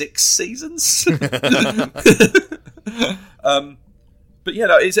 6 seasons. But yeah,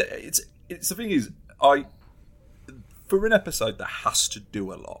 no, it's the thing is, for an episode that has to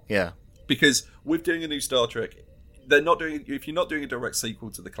do a lot, because with doing a new Star Trek, if you're not doing a direct sequel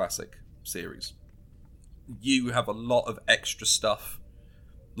to the classic series, you have a lot of extra stuff.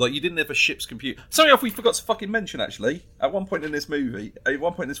 Like, you didn't have a ship's computer. Something else we forgot to fucking mention, actually, at one point in this movie, at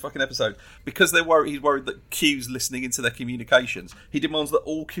one point in this fucking episode, because he's worried that Q's listening into their communications, he demands that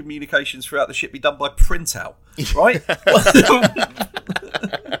all communications throughout the ship be done by printout, right?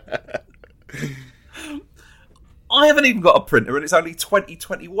 I haven't even got a printer, and it's only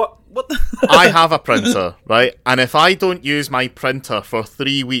 2020. What the? I have a printer, right? And if I don't use my printer for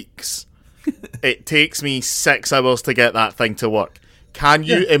 3 weeks, it takes me 6 hours to get that thing to work. Can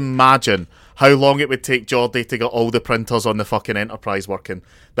you imagine how long it would take Geordi to get all the printers on the fucking Enterprise working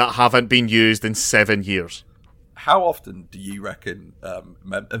that haven't been used in 7 years? How often do you reckon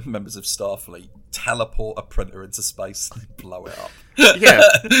members of Starfleet teleport a printer into space and blow it up? Yeah.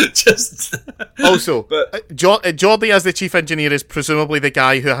 Just also, Geordi as the chief engineer is presumably the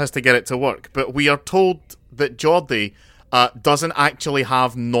guy who has to get it to work, but we are told that Geordi doesn't actually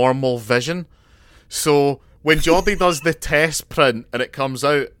have normal vision. So when Geordie does the test print and it comes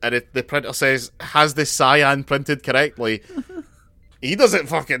out and the printer says, has the cyan printed correctly, he doesn't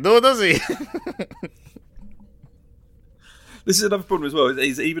fucking know, does he? This is another problem as well,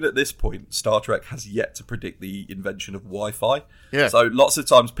 is even at this point, Star Trek has yet to predict the invention of Wi-Fi. Yeah. So lots of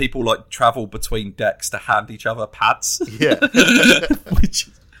times people like travel between decks to hand each other pads. Yeah.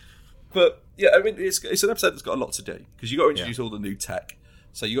 But yeah, I mean, it's an episode that's got a lot to do, because you've got to introduce all the new tech.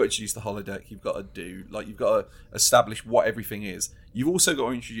 So you've got to introduce the holodeck, you've got to establish what everything is. You've also got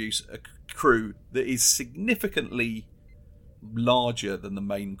to introduce a crew that is significantly larger than the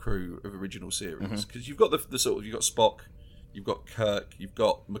main crew of original series. Because you've got the sort of, you've got Spock, you've got Kirk, you've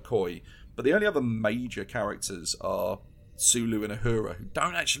got McCoy, but the only other major characters are Sulu and Uhura, who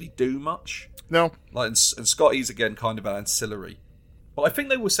don't actually do much. No. And Scotty's, again, kind of an ancillary. But I think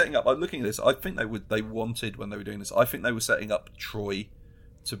they were setting up, I'm looking at this, I think they wanted, when they were doing this, I think they were setting up Troy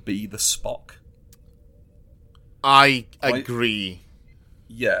to be the Spock. I agree.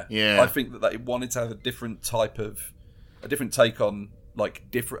 Yeah. I think that they wanted to have a different take on like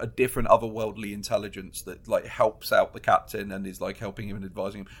a different otherworldly intelligence that like helps out the captain and is like helping him and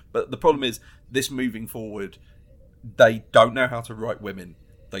advising him. But the problem is, this moving forward, they don't know how to write women.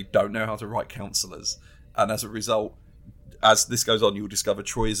 They don't know how to write counselors. And as a result, as this goes on, you'll discover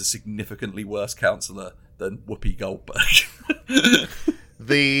Troy is a significantly worse counselor than Whoopi Goldberg.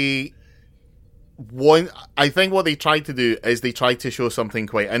 I think what they tried to do is they tried to show something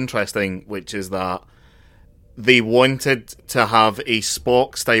quite interesting, which is that they wanted to have a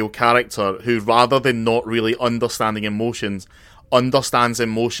Spock-style character who, rather than not really understanding emotions, understands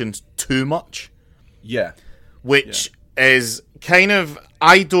emotions too much. Yeah. Which is kind of...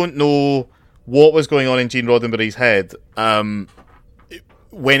 I don't know what was going on in Gene Roddenberry's head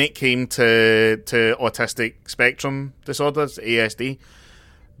when it came to autistic spectrum disorders, ASD.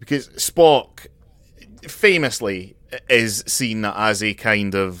 Because Spock, famously, is seen as a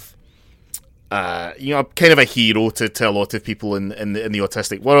kind of... kind of a hero to a lot of people in the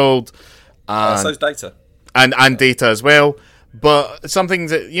autistic world. So's Data. And Data as well. But something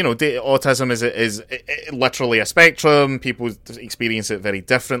that, autism is literally a spectrum. People experience it very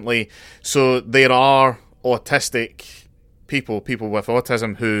differently. So there are autistic people with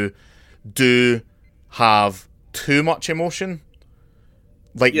autism who do have too much emotion.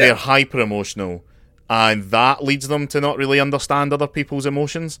 They're hyper emotional. And that leads them to not really understand other people's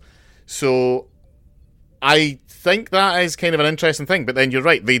emotions. So I think that is kind of an interesting thing. But then you're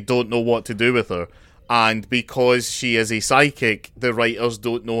right, they don't know what to do with her. And because she is a psychic, the writers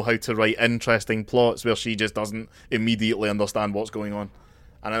don't know how to write interesting plots where she just doesn't immediately understand what's going on.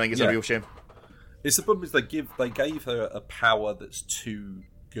 And I think it's a real shame. It's the problem is they gave her a power that's too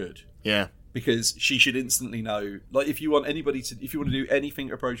good. Yeah. Because she should instantly know, like, if you want to do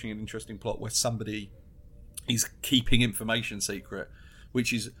anything approaching an interesting plot where somebody is keeping information secret,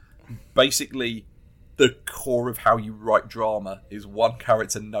 which is basically the core of how you write drama, is one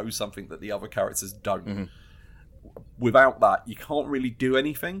character knows something that the other characters don't. Mm-hmm. Without that, you can't really do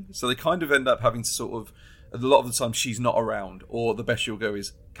anything. So they kind of end up having to sort of, a lot of the time she's not around, or the best you'll go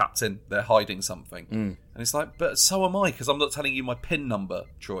is, Captain, they're hiding something. And it's like, but so am I, because I'm not telling you my PIN number,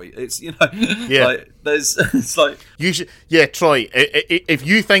 Troy. It's, like, it's like... You should, Troy, if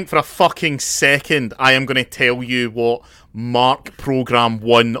you think for a fucking second I am going to tell you what Mark Program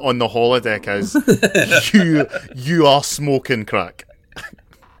 1 on the holodeck is, you are smoking crack.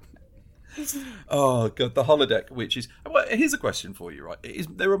 Oh, God, the holodeck, which is... Well, here's a question for you, right?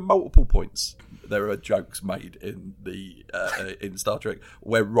 There are multiple points. There are jokes made in in Star Trek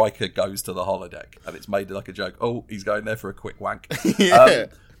where Riker goes to the holodeck, and it's made like a joke. Oh, he's going there for a quick wank.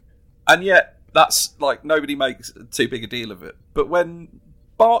 And yet, that's like, nobody makes too big a deal of it. But when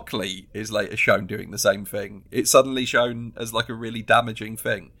Barclay is later shown doing the same thing, it's suddenly shown as like a really damaging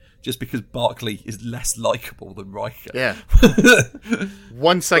thing, just because Barclay is less likable than Riker. Yeah.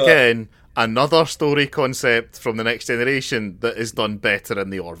 Once again, another story concept from The Next Generation that is done better in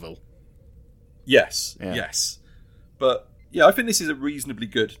the Orville. Yes. But yeah, I think this is a reasonably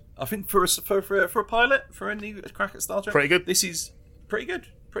good. I think for a pilot, for a new crack at Star Trek, pretty good. This is pretty good.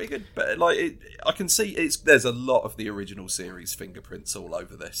 But like, I can see there's a lot of the original series fingerprints all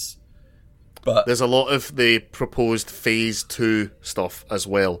over this. But there's a lot of the proposed Phase 2 stuff as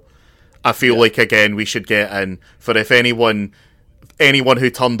well. I feel like, again, we should get in for if anyone who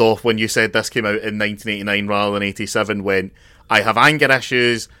turned off when you said this came out in 1989 rather than 87 went, I have anger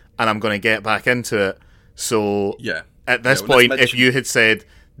issues and I'm going to get back into it. So at this point, if you had said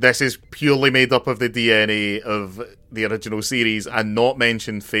this is purely made up of the DNA of the original series and not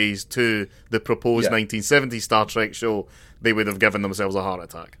mentioned Phase 2, the proposed 1970 Star Trek show, they would have given themselves a heart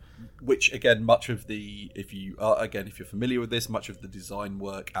attack. Which, again, much of the, if you're familiar with this, much of the design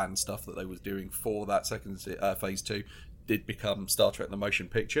work and stuff that they was doing for that second Phase 2 did become Star Trek The Motion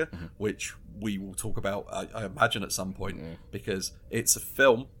Picture, which we will talk about, I imagine, at some point, because it's a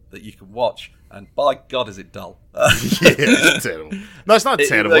film that you can watch, and by God, is it dull. It's terrible. No, it's not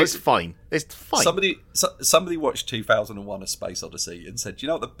terrible, it's fine. It's fine. Somebody watched 2001 A Space Odyssey and said, do you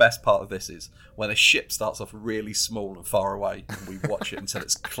know what the best part of this is? When a ship starts off really small and far away, and we watch it until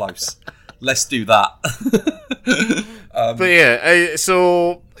it's close. Let's do that.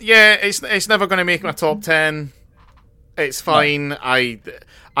 It's never going to make my top 10. It's fine. No.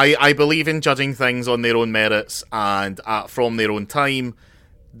 I believe in judging things on their own merits and from their own time.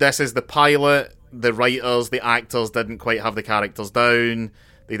 This is the pilot. The writers, the actors didn't quite have the characters down.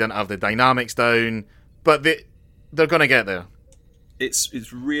 They didn't have the dynamics down. But they're going to get there.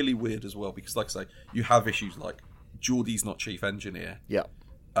 It's really weird as well because, like I say, you have issues like Geordie's not chief engineer. Yeah.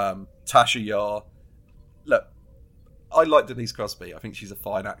 Tasha Yar. Look, I like Denise Crosby. I think she's a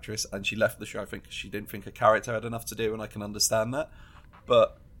fine actress, and she left the show. I think she didn't think her character had enough to do, and I can understand that.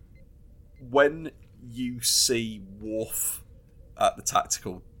 But when you see Worf at the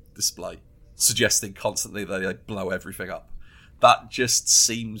tactical display, suggesting constantly that they blow everything up, that just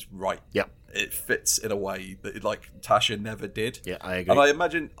seems right. Yeah, it fits in a way that Tasha never did. Yeah, I agree. And I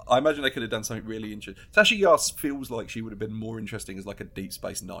imagine they could have done something really interesting. Tasha Yar feels like she would have been more interesting as like a Deep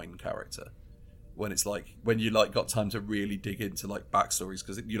Space Nine character. When it's when you got time to really dig into backstories,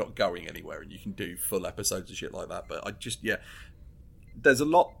 because you're not going anywhere and you can do full episodes of shit like that. But there's a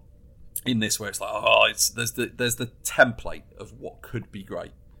lot in this where it's there's the template of what could be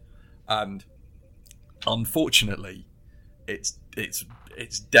great, and unfortunately, it's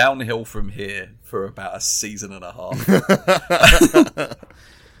downhill from here for about a season and a half.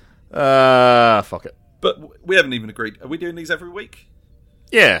 Fuck it. But we haven't even agreed. Are we doing these every week?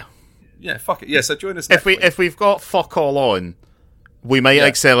 Yeah. Yeah, fuck it. Yeah, so join us next week. If we've got fuck all on, we might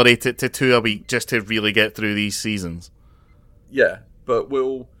accelerate it to 2 a week just to really get through these seasons. Yeah, but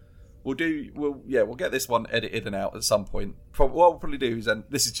we'll get this one edited and out at some point. What we'll probably do is, and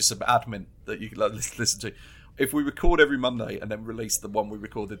this is just some admin that you can listen to, if we record every Monday and then release the one we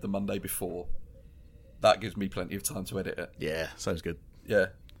recorded the Monday before, that gives me plenty of time to edit it. Yeah, sounds good. Yeah.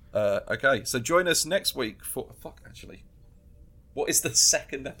 Okay, so join us next week for... What is the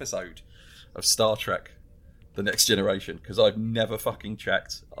second episode of Star Trek The Next Generation? Because I've never fucking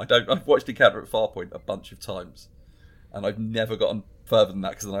checked. I've watched Encounter at Farpoint a bunch of times, and I've never gotten further than that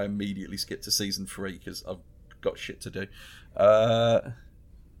because then I immediately skipped to season 3 because I've got shit to do. So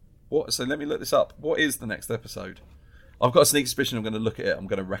let me look this up. What is the next episode? I've got a sneak suspicion I'm going to look at it, I'm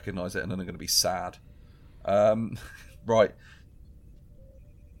going to recognise it, and then I'm going to be sad. Right.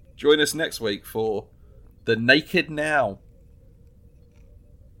 Join us next week for The Naked Now.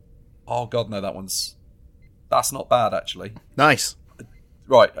 Oh God, no, that's not bad actually. Nice.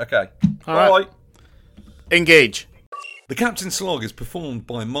 Right, okay. All right. Engage. The Captain's Slog is performed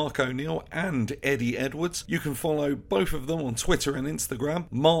by Mark O'Neill and Eddie Edwards. You can follow both of them on Twitter and Instagram.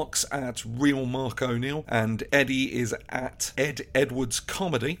 Mark's at Real Mark O'Neill and Eddie is at Ed Edwards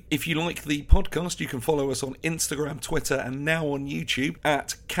Comedy. If you like the podcast, you can follow us on Instagram, Twitter, and now on YouTube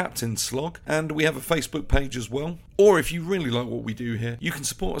at Captain's Slog. And we have a Facebook page as well. Or if you really like what we do here, you can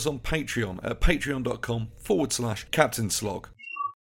support us on Patreon at patreon.com/Captain's Slog.